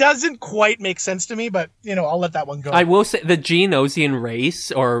it doesn't quite make sense to me, but I'll let that one go. I will say the Geonosian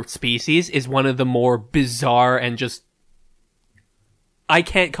race or species is one of the more bizarre and just I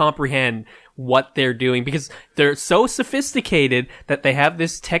can't comprehend what they're doing because they're so sophisticated that they have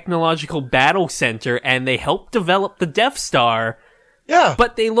this technological battle center and they help develop the Death Star. Yeah.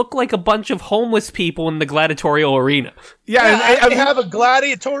 But they look like a bunch of homeless people in the gladiatorial arena. Yeah, and they have a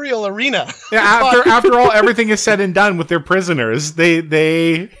gladiatorial arena. Yeah, after all, everything is said and done with their prisoners.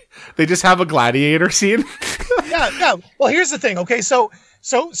 They just have a gladiator scene. Yeah. Well, here's the thing. Okay, so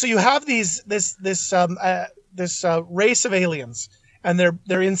you have this race of aliens, and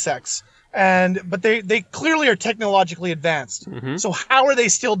they're insects, but they clearly are technologically advanced. So how are they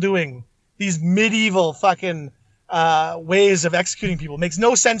still doing these medieval fucking ways of executing people? It makes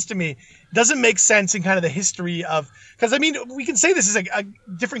no sense to me. It doesn't make sense in kind of the history of, because I mean, we can say this is a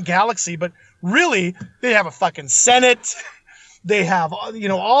different galaxy, but really they have a fucking Senate. They have,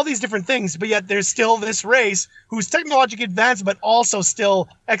 all these different things, but yet there's still this race who's technologically advanced, but also still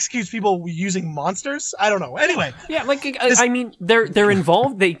executes people using monsters. I don't know. Anyway. Yeah, I mean, they're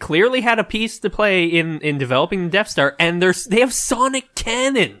involved. They clearly had a piece to play in developing the Death Star, and they have sonic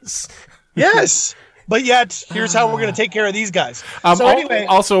cannons. Yes. But yet, here's how we're going to take care of these guys. So anyway.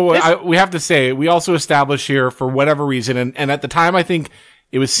 We have to say, we also established here, for whatever reason, and at the time, I think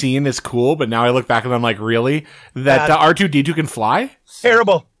it was seen as cool, but now I look back and I'm like, really? That R2-D2 can fly?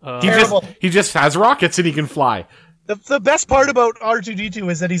 Terrible. He just has rockets and he can fly. The best part about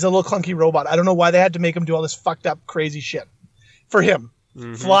R2-D2 is that he's a little clunky robot. I don't know why they had to make him do all this fucked up, crazy shit for him.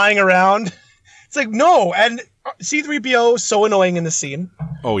 Flying around. It's like, no. And C-3PO is so annoying in the scene.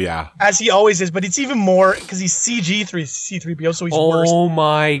 Oh, yeah. As he always is, but it's even more because he's C3PO, so he's worse. Oh,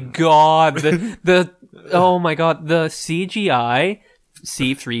 my God. The CGI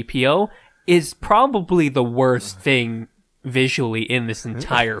C-3PO is probably the worst thing visually in this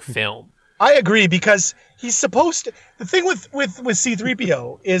entire film. I agree, because he's supposed to... The thing with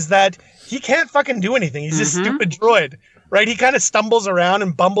C-3PO is that he can't fucking do anything. He's a stupid droid, right? He kind of stumbles around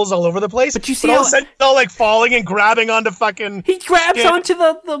and bumbles all over the place. But you see all of a sudden, he's all like falling and grabbing onto fucking... He grabs onto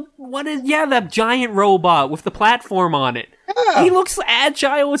that giant robot with the platform on it. Yeah. He looks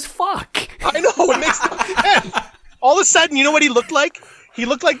agile as fuck. I know, it makes no sense. All of a sudden, you know what he looked like? He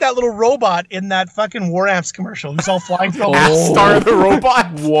looked like that little robot in that fucking War Amps commercial. He's all flying through. Star the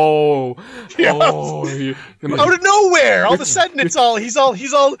robot. Whoa! Yeah. Out of nowhere, all of a sudden, he's all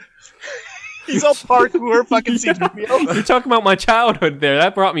parkour fucking C-3PO. You're talking about my childhood there.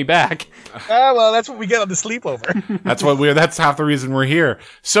 That brought me back. Well, that's what we get on the sleepover. That's half the reason we're here.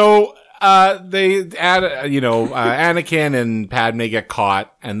 So they add, Anakin and Padme get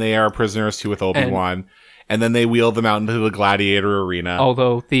caught, and they are prisoners too with Obi-Wan. And then they wheel them out into the gladiator arena.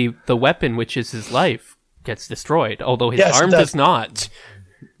 Although the weapon, which is his life, gets destroyed. Although his arm does not.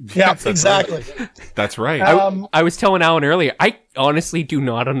 Yeah, exactly. That's right. I was telling Alan earlier, I honestly do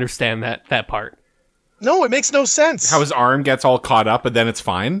not understand that part. No, it makes no sense. How his arm gets all caught up, but then it's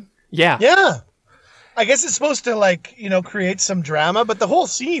fine? Yeah. Yeah. I guess it's supposed to, create some drama, but the whole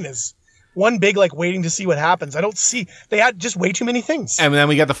scene is one big, waiting to see what happens. I don't see... They had just way too many things. And then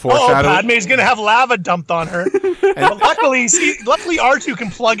we get the foreshadowing. Padme's going to have lava dumped on her. But luckily R2 can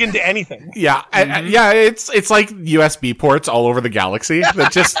plug into anything. Yeah. It's like USB ports all over the galaxy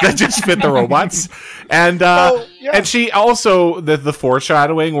that just fit the robots. And and she also... The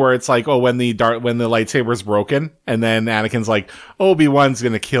foreshadowing where it's like, when the lightsaber's broken, and then Anakin's like, Obi-Wan's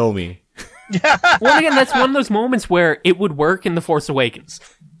going to kill me. Yeah. Well, again, that's one of those moments where it would work in The Force Awakens.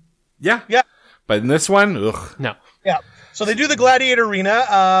 Yeah. Yeah. But in this one, ugh. No. Yeah. So they do the Gladiator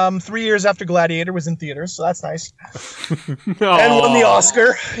Arena 3 years after Gladiator was in theaters, so that's nice. And won the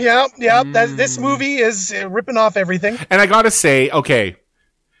Oscar. Yeah. This movie is ripping off everything. And I gotta say, okay,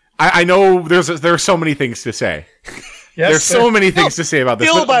 I know there's so many things to say. Yes, there's so many things to say about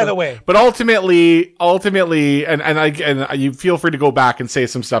this. By the way. But ultimately, and you feel free to go back and say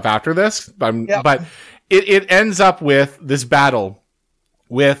some stuff after this. But it ends up with this battle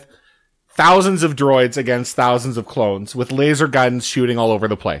with thousands of droids against thousands of clones with laser guns shooting all over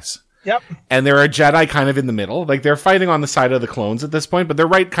the place. Yep. And there are Jedi kind of in the middle. They're fighting on the side of the clones at this point, but they're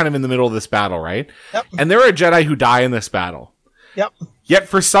right kind of in the middle of this battle, right? Yep. And there are Jedi who die in this battle. Yep. Yet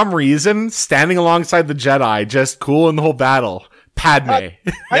for some reason, standing alongside the Jedi, just cool in the whole battle, Padme.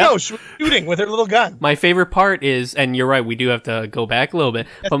 I know, shooting with her little gun. My favorite part is, and you're right, we do have to go back a little bit,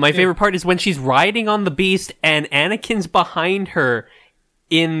 but my favorite part is when she's riding on the beast and Anakin's behind her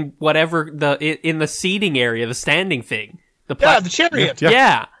in in the seating area, the standing thing. The chariot.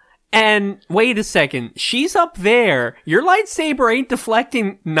 Yeah. And wait a second, she's up there. Your lightsaber ain't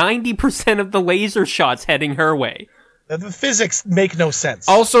deflecting 90% of the laser shots heading her way. The physics make no sense.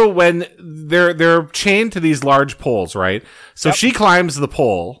 Also, when they're chained to these large poles, right? So she climbs the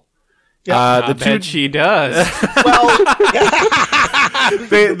pole. I bet she does. Well,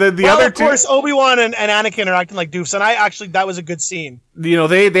 the other of course, Obi-Wan and Anakin are acting like doofs, and that was a good scene. They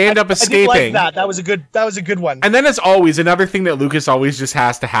end up escaping. I did like that. That was a good one. And then, as always, another thing that Lucas always just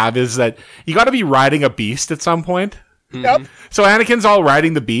has to have is that you got to be riding a beast at some point. Yep. So Anakin's all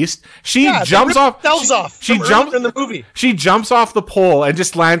riding the beast. She jumps off. She jumps in the movie. She jumps off the pole and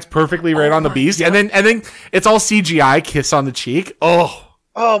just lands perfectly right on the beast. God. And then it's all CGI kiss on the cheek. Oh.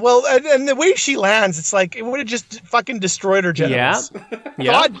 Oh, well, and the way she lands, it's like it would have just fucking destroyed her genitals.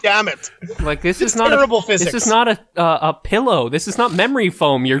 Yeah. God damn it. Like this It's is not terrible physics. This is not a pillow. This is not memory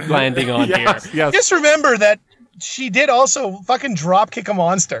foam you're landing on Yes, here. yes. Just remember that she did also fucking drop kick a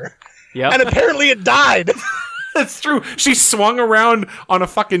monster. Yep. And apparently it died. That's true. She swung around on a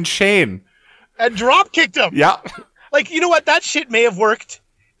fucking chain. And drop kicked him. Yeah. Like, you know what? That shit may have worked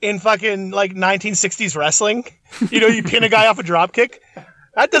in fucking like 1960s wrestling. You know, you pin a guy off a drop kick.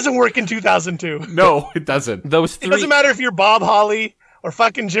 That doesn't work in 2002. No, it doesn't. Those It three. doesn't matter if you're Bob Holly or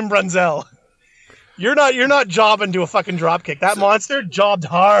fucking Jim Brunzell. You're not jobbing to a fucking drop kick. That monster jobbed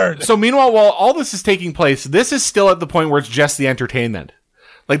hard. So meanwhile, while all this is taking place, this is still at the point where it's just the entertainment.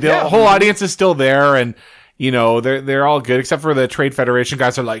 Like the Yeah. whole audience is still there, and you know they're all good except for the Trade Federation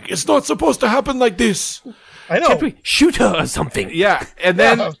guys are like, it's not supposed to happen like this. I know. Can't we shoot her or something? Yeah, and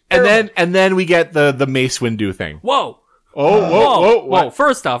then Yeah, and then we get the Mace Windu thing. Whoa. Whoa!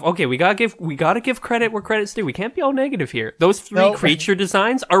 First off, okay, we gotta give credit where credit's due. We can't be all negative here. Those three No. creature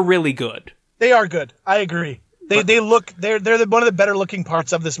designs are really good. They are good. I agree. They're one of the better looking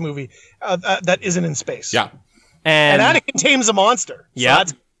parts of this movie that isn't in space. Yeah, And And Anakin tames a monster. So yeah.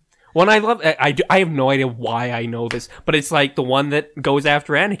 that's- One I love, I have no idea why I know this, but it's like the one that goes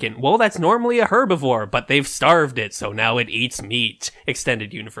after Anakin. Well, that's normally a herbivore, but they've starved it, so now it eats meat.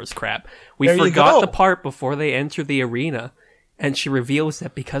 Extended universe crap. We There you forgot go. the part before they enter the arena, and she reveals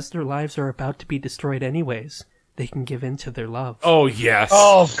that because their lives are about to be destroyed anyways, they can give in to their love. Oh yes.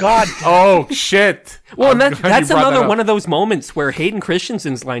 Oh God. Oh shit. Well, and I'm glad you that's brought that another up. one of those moments where Hayden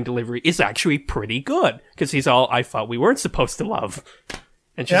Christensen's line delivery is actually pretty good, because he's all, I thought we weren't supposed to love.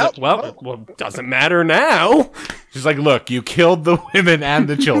 And she's Yep. like, well, doesn't matter now. She's like, look, you killed the women and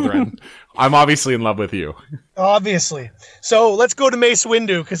the children. I'm obviously in love with you. Obviously. So let's go to Mace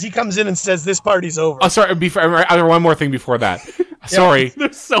Windu because he comes in and says this party's over. Oh, sorry. One more thing before that. Sorry.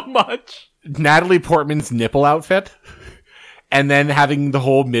 There's so much. Natalie Portman's nipple outfit, and then having the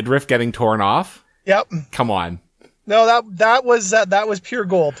whole midriff getting torn off. Yep. Come on. No, that was pure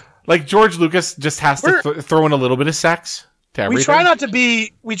gold. Like George Lucas just has to throw in a little bit of sex to everything. We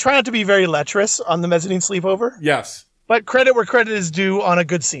try not to be very lecherous on the mezzanine sleepover, Yes. but credit where credit is due on a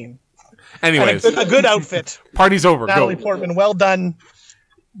good scene. And Anyways, a good outfit. party's over. Natalie Go. Portman, well done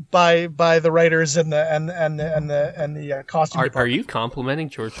by the writers and the costume Are department. you complimenting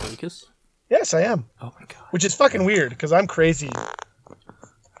George Lucas? Yes, I am. Oh my god. Which is fucking weird because I'm crazy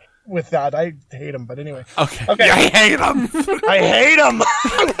with that. I hate him, but anyway. Okay. Okay. I hate him. I hate him.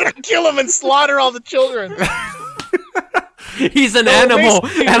 I'm gonna kill him and slaughter all the children. He's an No, animal,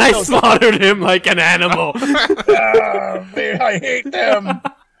 basically, and I no. slaughtered him like an animal. I hate them.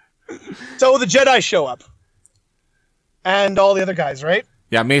 So the Jedi show up, and all the other guys, right?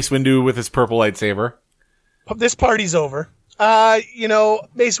 Yeah, Mace Windu with his purple lightsaber. This party's over.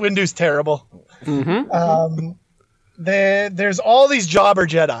 Mace Windu's terrible. There's all these jobber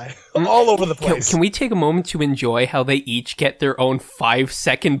Jedi all over the place. Can we take a moment to enjoy how they each get their own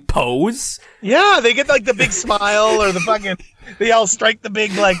 5-second pose? Yeah, they get like the big smile or the fucking. They all strike the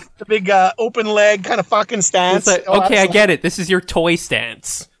big open leg kind of fucking stance. It's like, Oh, okay, I absolutely. get it. This is your toy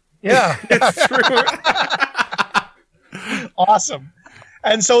stance. Yeah, awesome.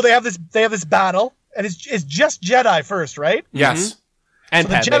 And so they have this battle, and it's just Jedi first, right? Yes. And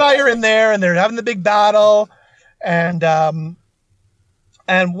The Padme. Jedi are in there, and they're having the big battle, and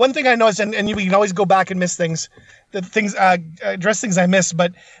one thing I noticed, and we can always go back and miss things, address things I missed,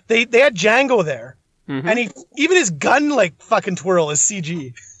 but they had Django there, and even his gun like fucking twirl is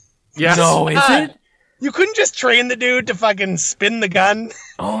CG. Yes. No, is it? You couldn't just train the dude to fucking spin the gun.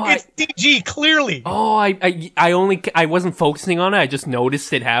 Oh, It's CG clearly. I wasn't focusing on it. I just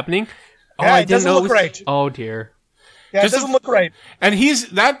noticed it happening. Oh, Yeah, I it didn't doesn't know look it was- right. Oh dear. Yeah, it just- doesn't look right. And he's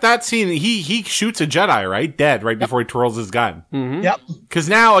that scene. He shoots a Jedi dead right before he twirls his gun. Yep. Because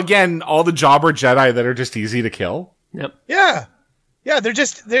now again, all the jobber Jedi that are just easy to kill. Yep. Yeah. Yeah,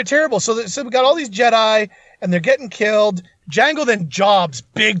 they're terrible. So we got all these Jedi, and they're getting killed. Django then jobs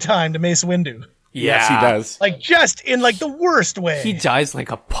big time to Mace Windu. Yes, he does. Like, just in, like, the worst way. He dies like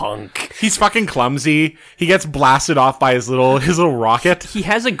a punk. He's fucking clumsy. He gets blasted off by his little rocket. He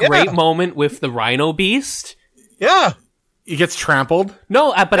has a great moment with the Rhino Beast. Yeah. He gets trampled.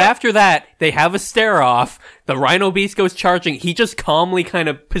 No, but after that, they have a stare off. The Rhino Beast goes charging. He just calmly kind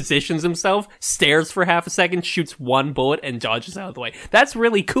of positions himself, stares for half a second, shoots one bullet, and dodges out of the way. That's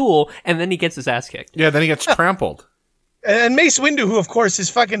really cool. And then he gets his ass kicked. Yeah, then he gets trampled. And Mace Windu, who, of course,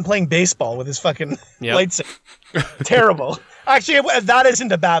 is fucking playing baseball with his fucking lightsaber. Terrible. Actually, that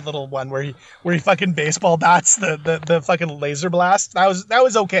isn't a bad little one where he fucking baseball bats the fucking laser blast. That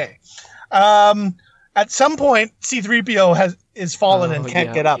was okay. At some point, C-3PO is fallen and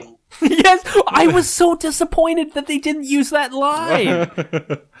can't get up. Yes, I was so disappointed that they didn't use that line.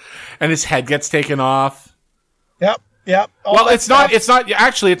 And his head gets taken off. Yep. Well, it's not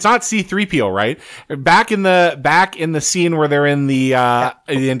C-3PO, right? Back in the scene where they're in the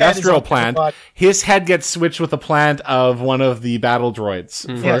industrial plant, his head gets switched with a plant of one of the battle droids.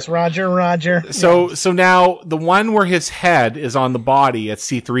 Yes, Roger. So now the one where his head is on the body, it's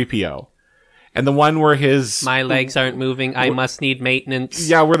C-3PO. And the one where my legs aren't moving, I must need maintenance.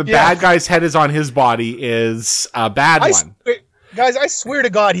 Yeah, where the bad guy's head is on his body is a bad one. Guys, I swear to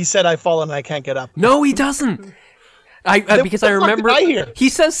God, he said I've fallen and I can't get up. No, he doesn't. Because I remember he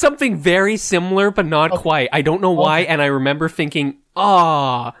says something very similar, but not quite. I don't know why, and I remember thinking,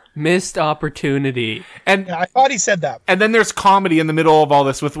 missed opportunity. And I thought he said that. And then there's comedy in the middle of all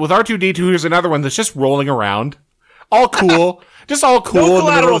this with R2-D2. Here's another one that's just rolling around, all cool, just all cool. No in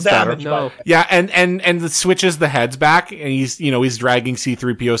the middle of damage. No. Yeah, and it switches the heads back, and he's dragging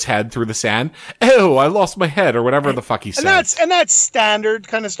C-3PO's head through the sand. Oh, I lost my head, or whatever the fuck he says. And that's standard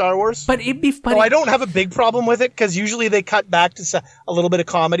kind of Star Wars. But it'd be funny. I don't have a big problem with it because usually they cut back to a little bit of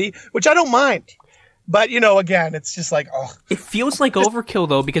comedy, which I don't mind. But again, it's just like, It feels like overkill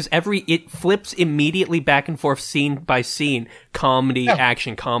though, because it flips immediately back and forth, scene by scene, comedy,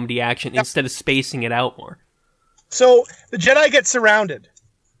 action, instead of spacing it out more. So the Jedi get surrounded,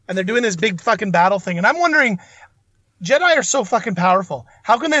 and they're doing this big fucking battle thing, and I'm wondering, Jedi are so fucking powerful.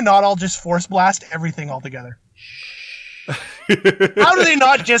 How can they not all just force blast everything all together? How do they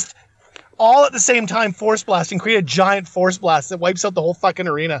not just all at the same time force blast and create a giant force blast that wipes out the whole fucking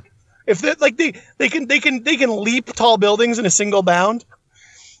arena? If they can leap tall buildings in a single bound,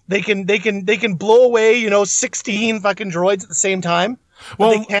 they can blow away 16 fucking droids at the same time.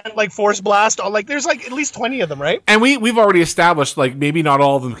 Well, they can't force blast. There's at least 20 of them, right? And we've already established maybe not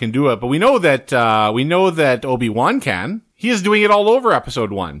all of them can do it, but we know that Obi-Wan can. He is doing it all over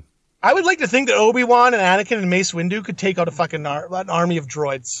Episode 1. I would like to think that Obi-Wan and Anakin and Mace Windu could take out a fucking an army of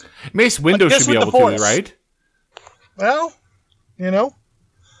droids. Mace Windu should be able to, right? Well, Well,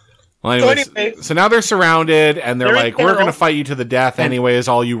 anyways, so now they're surrounded, and they're like, we're going to fight you to the death anyways,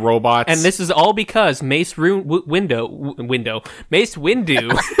 all you robots. And this is all because Mace Windu,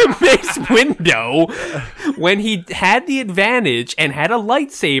 when he had the advantage and had a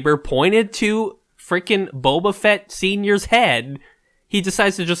lightsaber pointed to freaking Boba Fett Sr.'s head, he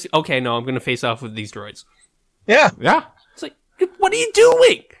decides to just, I'm going to face off with these droids. Yeah. It's like, what are you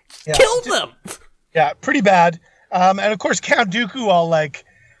doing? Kill them! Yeah, pretty bad. And of course, Count Dooku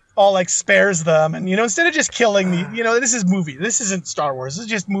all spares them, and instead of just killing this is movie. This isn't Star Wars. This is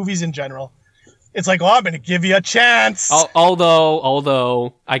just movies in general. It's like, I'm going to give you a chance.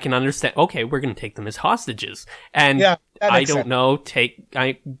 Although I can understand. Okay, we're going to take them as hostages, and I don't know.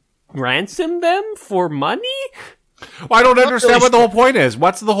 I ransom them for money. Well, I don't understand what the whole point is.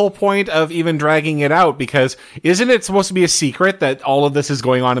 What's the whole point of even dragging it out? Because isn't it supposed to be a secret that all of this is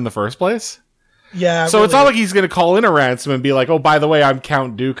going on in the first place? Yeah. So it's not like he's going to call in a ransom and be like, oh, by the way, I'm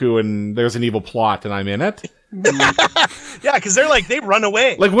Count Dooku and there's an evil plot and I'm in it. Yeah, because they run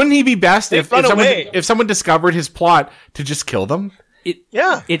away. Wouldn't he be best if someone discovered his plot to just kill them?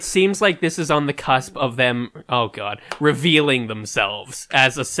 It seems like this is on the cusp of them, revealing themselves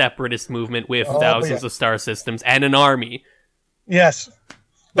as a separatist movement with thousands of star systems and an army. Yes.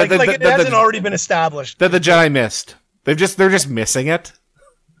 It hasn't already been established. That the Jedi missed. They're just missing it.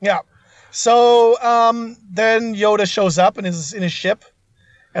 Yeah. So then Yoda shows up in his ship,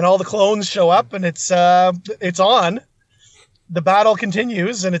 and all the clones show up, and it's on. The battle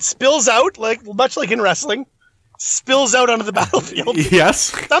continues, and it spills out much like in wrestling, spills out onto the battlefield.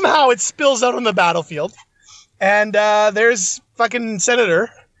 Yes. Somehow it spills out on the battlefield, and there's fucking Senator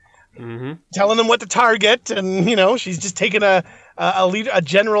telling them what to target, and she's just taking a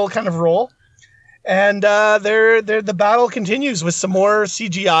general kind of role, and the battle continues with some more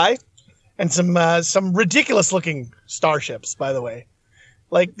CGI. And some ridiculous looking starships, by the way,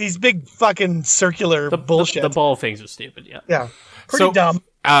 these big fucking circular bullshit. The ball things are stupid. Yeah, pretty dumb.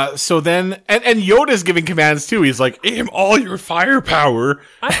 So then, and Yoda's giving commands too. He's like, aim all your firepower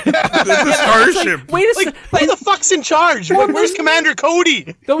at the starship. Wait a second. Who the fuck's in charge? Where's Commander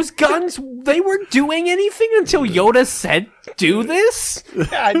Cody? Those guns, they weren't doing anything until Yoda said, do this?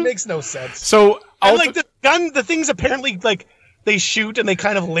 Yeah, it makes no sense. So, the things apparently, they shoot and they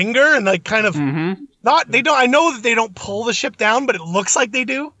kind of linger and they kind of I know that they don't pull the ship down, but it looks like they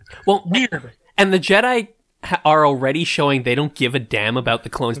do. Well, weird. And the Jedi are already showing they don't give a damn about the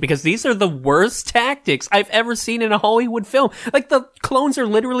clones because these are the worst tactics I've ever seen in a Hollywood film. The clones are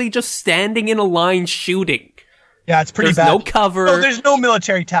literally just standing in a line shooting. Yeah, it's pretty There's bad. no cover. No, there's no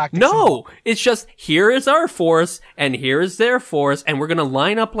military tactics. No, it's just here is our force and here is their force, and we're gonna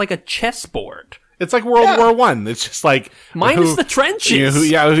line up like a chessboard. It's like World War One. It's just like Minus the trenches.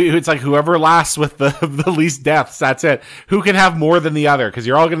 It's like whoever lasts with the least deaths. That's it. Who can have more than the other? Because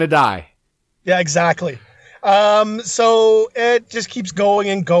you're all going to die. Yeah, exactly. So it just keeps going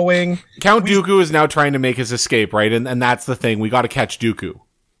and going. Count Dooku is now trying to make his escape, right? And that's the thing. We got to catch Dooku.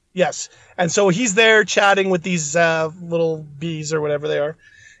 Yes. And so he's there chatting with these little bees or whatever they are.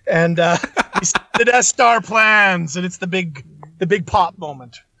 And he's the Death Star plans, and it's the big pop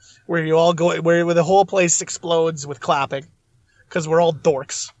moment where you all go, where the whole place explodes with clapping because we're all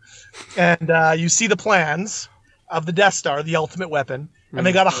dorks. And you see the plans of the Death Star, the ultimate weapon, and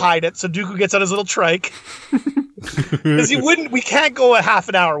they got to hide it. So Dooku gets on his little trike because we can't go a half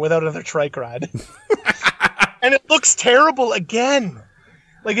an hour without another trike ride. And it looks terrible again.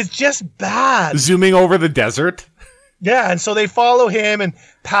 Like, it's just bad. Zooming over the desert. Yeah, and so they follow him, and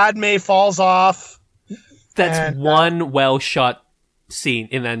Padme falls off. That's one well-shot scene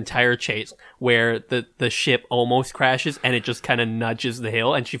in the entire chase where the ship almost crashes and it just kind of nudges the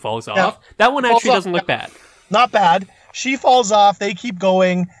hill and she falls off. That one actually doesn't look bad. Not bad. She falls off. They keep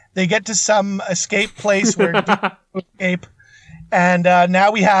going. They get to some escape place where Dooku escape. And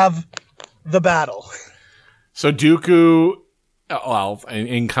now we have the battle. So Dooku... Well,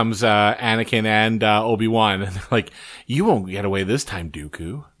 in comes Anakin and Obi-Wan. And they're like, you won't get away this time,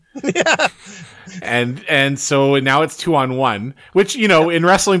 Dooku. Yeah. And so now it's 2-on-1, which, in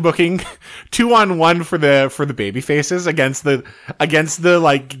wrestling booking, 2-on-1 for the baby faces against the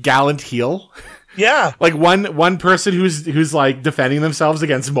like gallant heel. Yeah. Like one person who's like defending themselves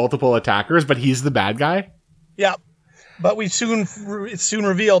against multiple attackers, but he's the bad guy. Yeah. But it's soon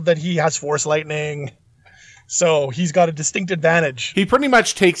revealed that he has Force lightning. So he's got a distinct advantage. He pretty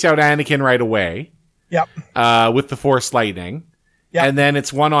much takes out Anakin right away. Yep. With the Force lightning. Yep. And then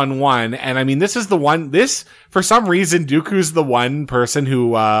it's 1-on-1. And I mean, for some reason, Dooku's the one person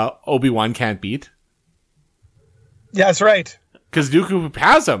who Obi-Wan can't beat. Yeah, that's right. Because Dooku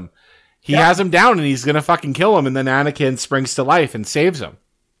has him. He has him down and he's going to fucking kill him. And then Anakin springs to life and saves him.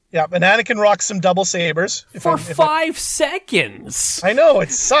 Yeah, and Anakin rocks some double sabers. For 5 seconds. I know,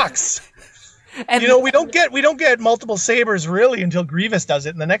 it sucks. And we don't get multiple sabers really until Grievous does it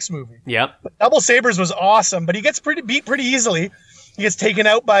in the next movie. Yep. But double sabers was awesome, but he gets beat pretty easily. He gets taken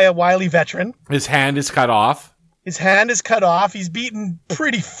out by a wily veteran. His hand is cut off. He's beaten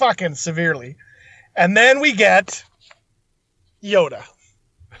pretty fucking severely. And then we get Yoda.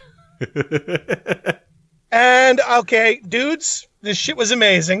 And okay, dudes, this shit was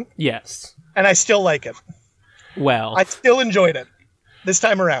amazing. Yes. And I still like it. Well, I still enjoyed it this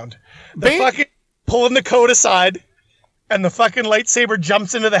time around. The fucking pulling the coat aside and the fucking lightsaber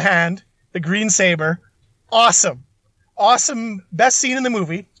jumps into the hand, the green saber. Awesome. Awesome. Best scene in the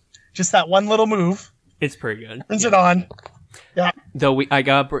movie. Just that one little move. it's pretty good. Turns it on. Yeah. Though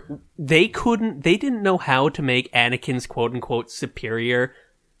they didn't know how to make Anakin's quote unquote superior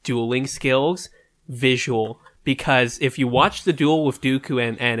dueling skills visual, because if you watch the duel with Dooku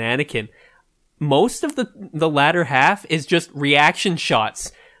and Anakin, most of the latter half is just reaction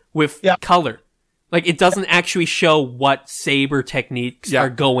shots with color. Like, it doesn't actually show what saber techniques are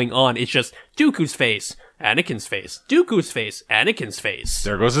going on. It's just Dooku's face, Anakin's face, Dooku's face, Anakin's face.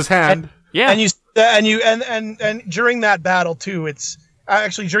 There goes his hand. And during that battle too, it's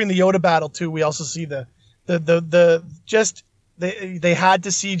actually during the Yoda battle too, we also see they had to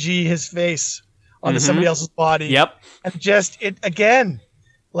CG his face onto somebody else's body. Yep. And just it again,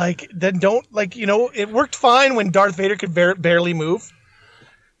 like, then don't, like, it worked fine when Darth Vader could barely move.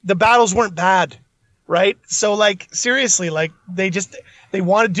 The battles weren't bad, right? So, like, seriously, like, they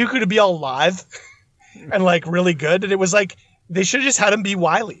wanted Dooku to be all live and, like, really good. And it was like, they should have just had him be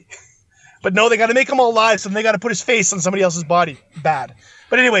wily. But no, they got to make him all live, so they got to put his face on somebody else's body. Bad.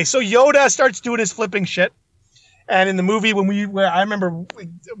 But anyway, so Yoda starts doing his flipping shit. And in the movie, I remember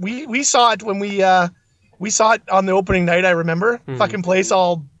we saw it when we saw it on the opening night, I remember. Fucking place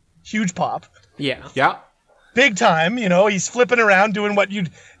all huge pop. Yeah. Yeah. Big time, he's flipping around doing what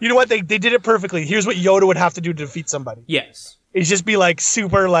they did it perfectly. Here's what Yoda would have to do to defeat somebody. Yes. He's just be like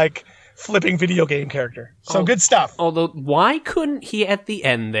super like flipping video game character. So good stuff. Although, why couldn't he at the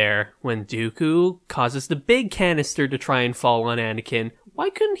end there, when Dooku causes the big canister to try and fall on Anakin, why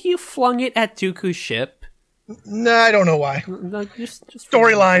couldn't he have flung it at Dooku's ship? Nah, I don't know why. Just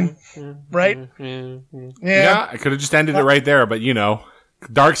Storyline, right? Yeah, I could have just ended it right there, but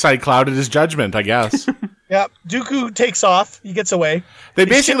Darkseid clouded his judgment, I guess. Yeah, Dooku takes off. He gets away. They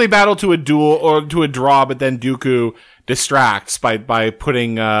basically battle to a duel or to a draw, but then Dooku distracts by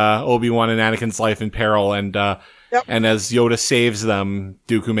putting Obi-Wan and Anakin's life in peril, and as Yoda saves them,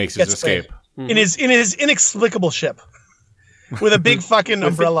 Dooku makes his escape. In his inexplicable ship. With a big fucking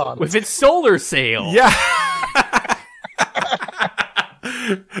umbrella on it. With its solar sail. Yeah.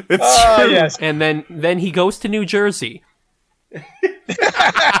 It's true. Yes. And then he goes to New Jersey.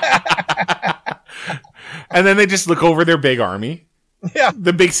 And then they just look over their big army. Yeah.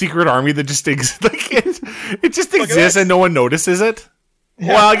 The big secret army that just it just exists this. and no one notices it.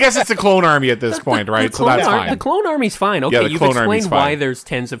 Yeah. Well, I guess it's a clone army at this point, right? So that's fine. The clone army's fine. Okay, Yeah, the you've clone army's explained why fine. there's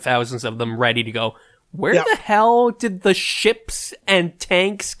tens of thousands of them ready to go. Where Yeah. the hell did the ships and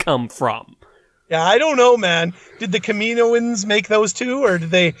tanks come from? Yeah, I don't know, man. Did the Kaminoans make those too, or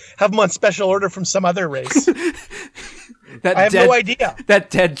did they have them on special order from some other race? That I have no idea. That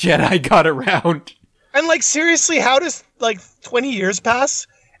dead Jedi got around. And like, seriously, how does like 20 years pass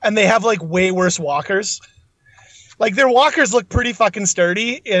and they have like way worse walkers? Like their walkers look pretty fucking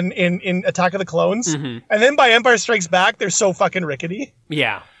sturdy in Attack of the Clones, and then by Empire Strikes Back, they're so fucking rickety.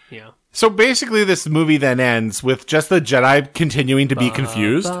 Yeah. So basically, this movie then ends with just the Jedi continuing to be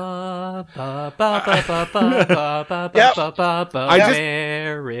confused.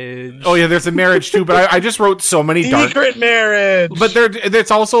 Marriage. Oh yeah, there's a marriage too, but I just wrote so many dark. Secret marriage. But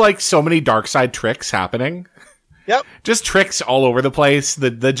there's also like so many dark side tricks happening. Yep. Just tricks all over the place. The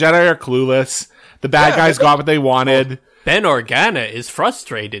Jedi are clueless. The bad guys got what they wanted. Ben Organa is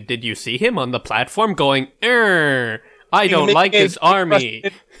frustrated. Did you see him on the platform going, I don't like this army.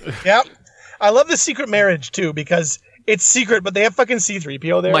 Yep. I love the secret marriage too because it's secret, but they have fucking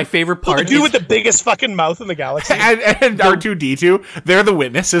C-3PO there. My favorite part the dude is with the biggest fucking mouth in the galaxy. And R2-D2, they're the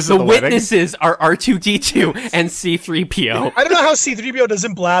witnesses the of the wedding. witnesses are R2-D2 and C-3PO. I don't know how C-3PO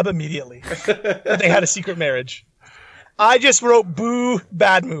doesn't blab immediately that they had a secret marriage. I just wrote boo,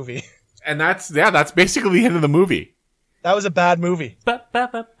 bad movie. And that's basically the end of the movie. That was a bad movie.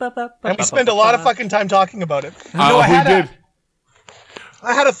 And we spent a lot of fucking time talking about it. We did.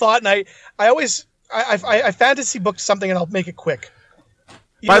 I had a thought, and I fantasy booked something, and I'll make it quick.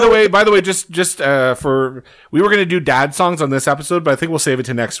 By the way, just for we were going to do dad songs on this episode, but I think we'll save it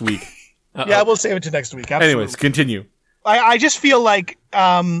to next week. Yeah, we'll save it to next week. Absolutely. Anyways, continue. I just feel like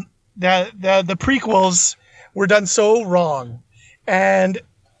the prequels were done so wrong, and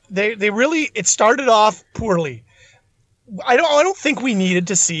they really it started off poorly. I don't think we needed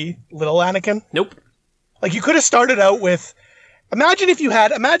to see little Anakin. Nope. Like you could have started out with. Imagine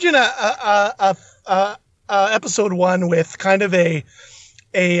a episode 1 with kind of a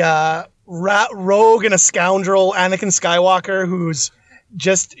rogue and a scoundrel Anakin Skywalker who's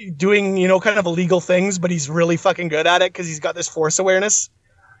just doing, kind of illegal things, but he's really fucking good at it because he's got this force awareness.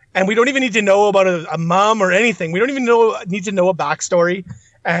 And we don't even need to know about a mom or anything. We don't even need to know a backstory.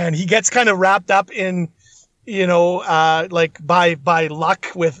 And he gets kind of wrapped up in, like by luck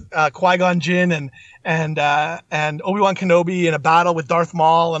with Qui-Gon Jinn and Obi-Wan Kenobi in a battle with Darth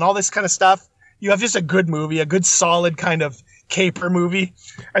Maul and all this kind of stuff. You have just a good movie, a good solid kind of caper movie.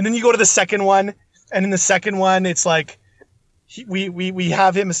 And then you go to the second one, and in the second one, it's like we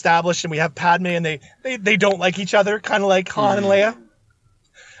have him established, and we have Padme, and they don't like each other, kind of like Han and Leia,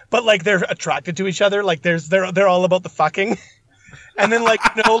 but like they're attracted to each other, like they're all about the fucking. And then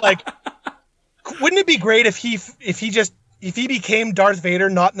wouldn't it be great if he became Darth Vader,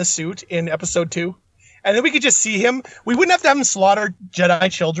 not in the suit, in episode 2? And then we could just see him. We wouldn't have to have him slaughter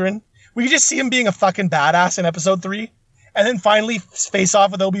Jedi children. We could just see him being a fucking badass in episode 3. And then finally face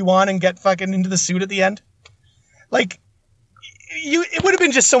off with Obi-Wan and get fucking into the suit at the end. Like, it would have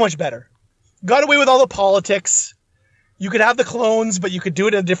been just so much better. Got away with all the politics. You could have the clones, but you could do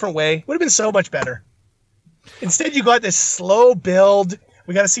it in a different way. Would have been so much better. Instead, you got this slow build.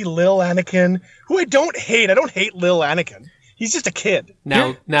 We got to see Lil Anakin, who I don't hate. I don't hate Lil Anakin. He's just a kid.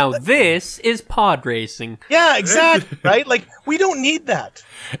 Now this is pod racing. Yeah, exactly. Right? Like, we don't need that.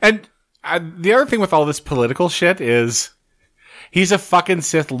 And the other thing with all this political shit is he's a fucking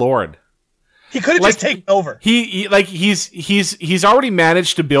Sith Lord. He could have just taken over. He's already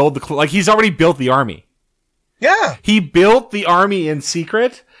managed to build he's already built the army. Yeah. He built the army in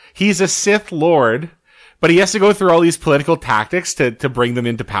secret. He's a Sith Lord. But he has to go through all these political tactics to bring them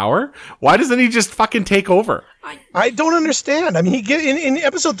into power. Why doesn't he just fucking take over? I don't understand. I mean, in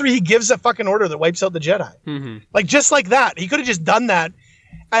episode 3, he gives a fucking order that wipes out the Jedi. Mm-hmm. Like, just like that. He could have just done that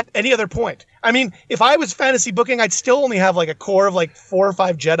at any other point. I mean, if I was fantasy booking, I'd still only have like a core of like 4 or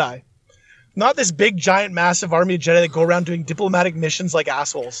 5 Jedi. Not this big, giant, massive army of Jedi that go around doing diplomatic missions like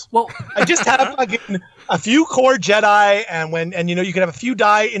assholes. Well, I just have fucking a few core Jedi, and you could have a few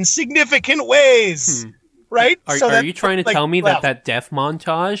die in significant ways. right? Are you trying to like, tell me left. that death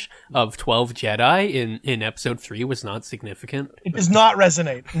montage of 12 Jedi in episode 3 was not significant? It does not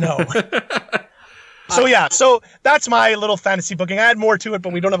resonate. No. So that's my little fantasy booking. I had more to it,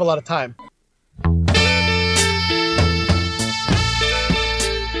 but we don't have a lot of time.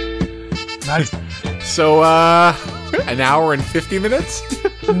 Nice. So, an hour and 50 minutes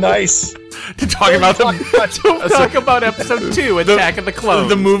Nice. to talk about Talk much. Talk about episode 2, Attack of the Clones.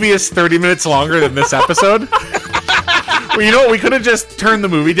 the movie is 30 minutes longer than this episode. Well, you know what? We could have just turned the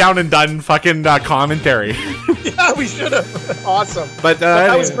movie down and done fucking commentary. Yeah, we should have. Awesome. But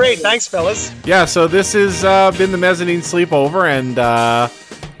That was great. Thanks, fellas. Yeah, so this has been the Mezzanine Sleepover, and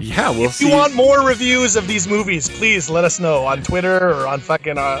yeah, we'll If see. you want more reviews of these movies, please let us know on Twitter or on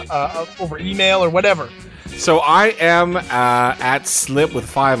fucking over email or whatever. So I am at Slip with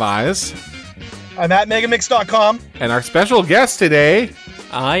 5 eyes, I'm at megamix.com. and our special guest today,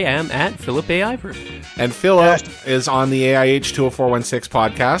 I am at Philip A. Ivor. and Philip is on the AIH 20416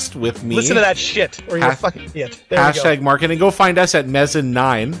 podcast with me. Listen to that shit, or you're a fucking idiot. There we go. Hashtag marketing. Go find us at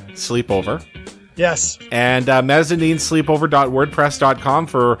Mezzanine Sleepover. Yes. And mezzaninesleepover.wordpress.com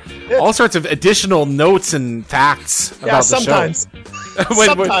for all sorts of additional notes and facts about Yeah, the sometimes. show.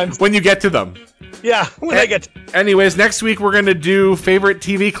 Sometimes. When you get to them. Yeah, when I get Anyways, next week we're going to do favorite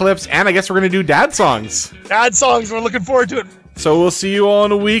TV clips, and I guess we're going to do dad songs. bad songs, we're looking forward to it. So we'll see you all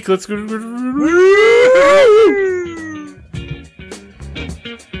in a week. Let's go.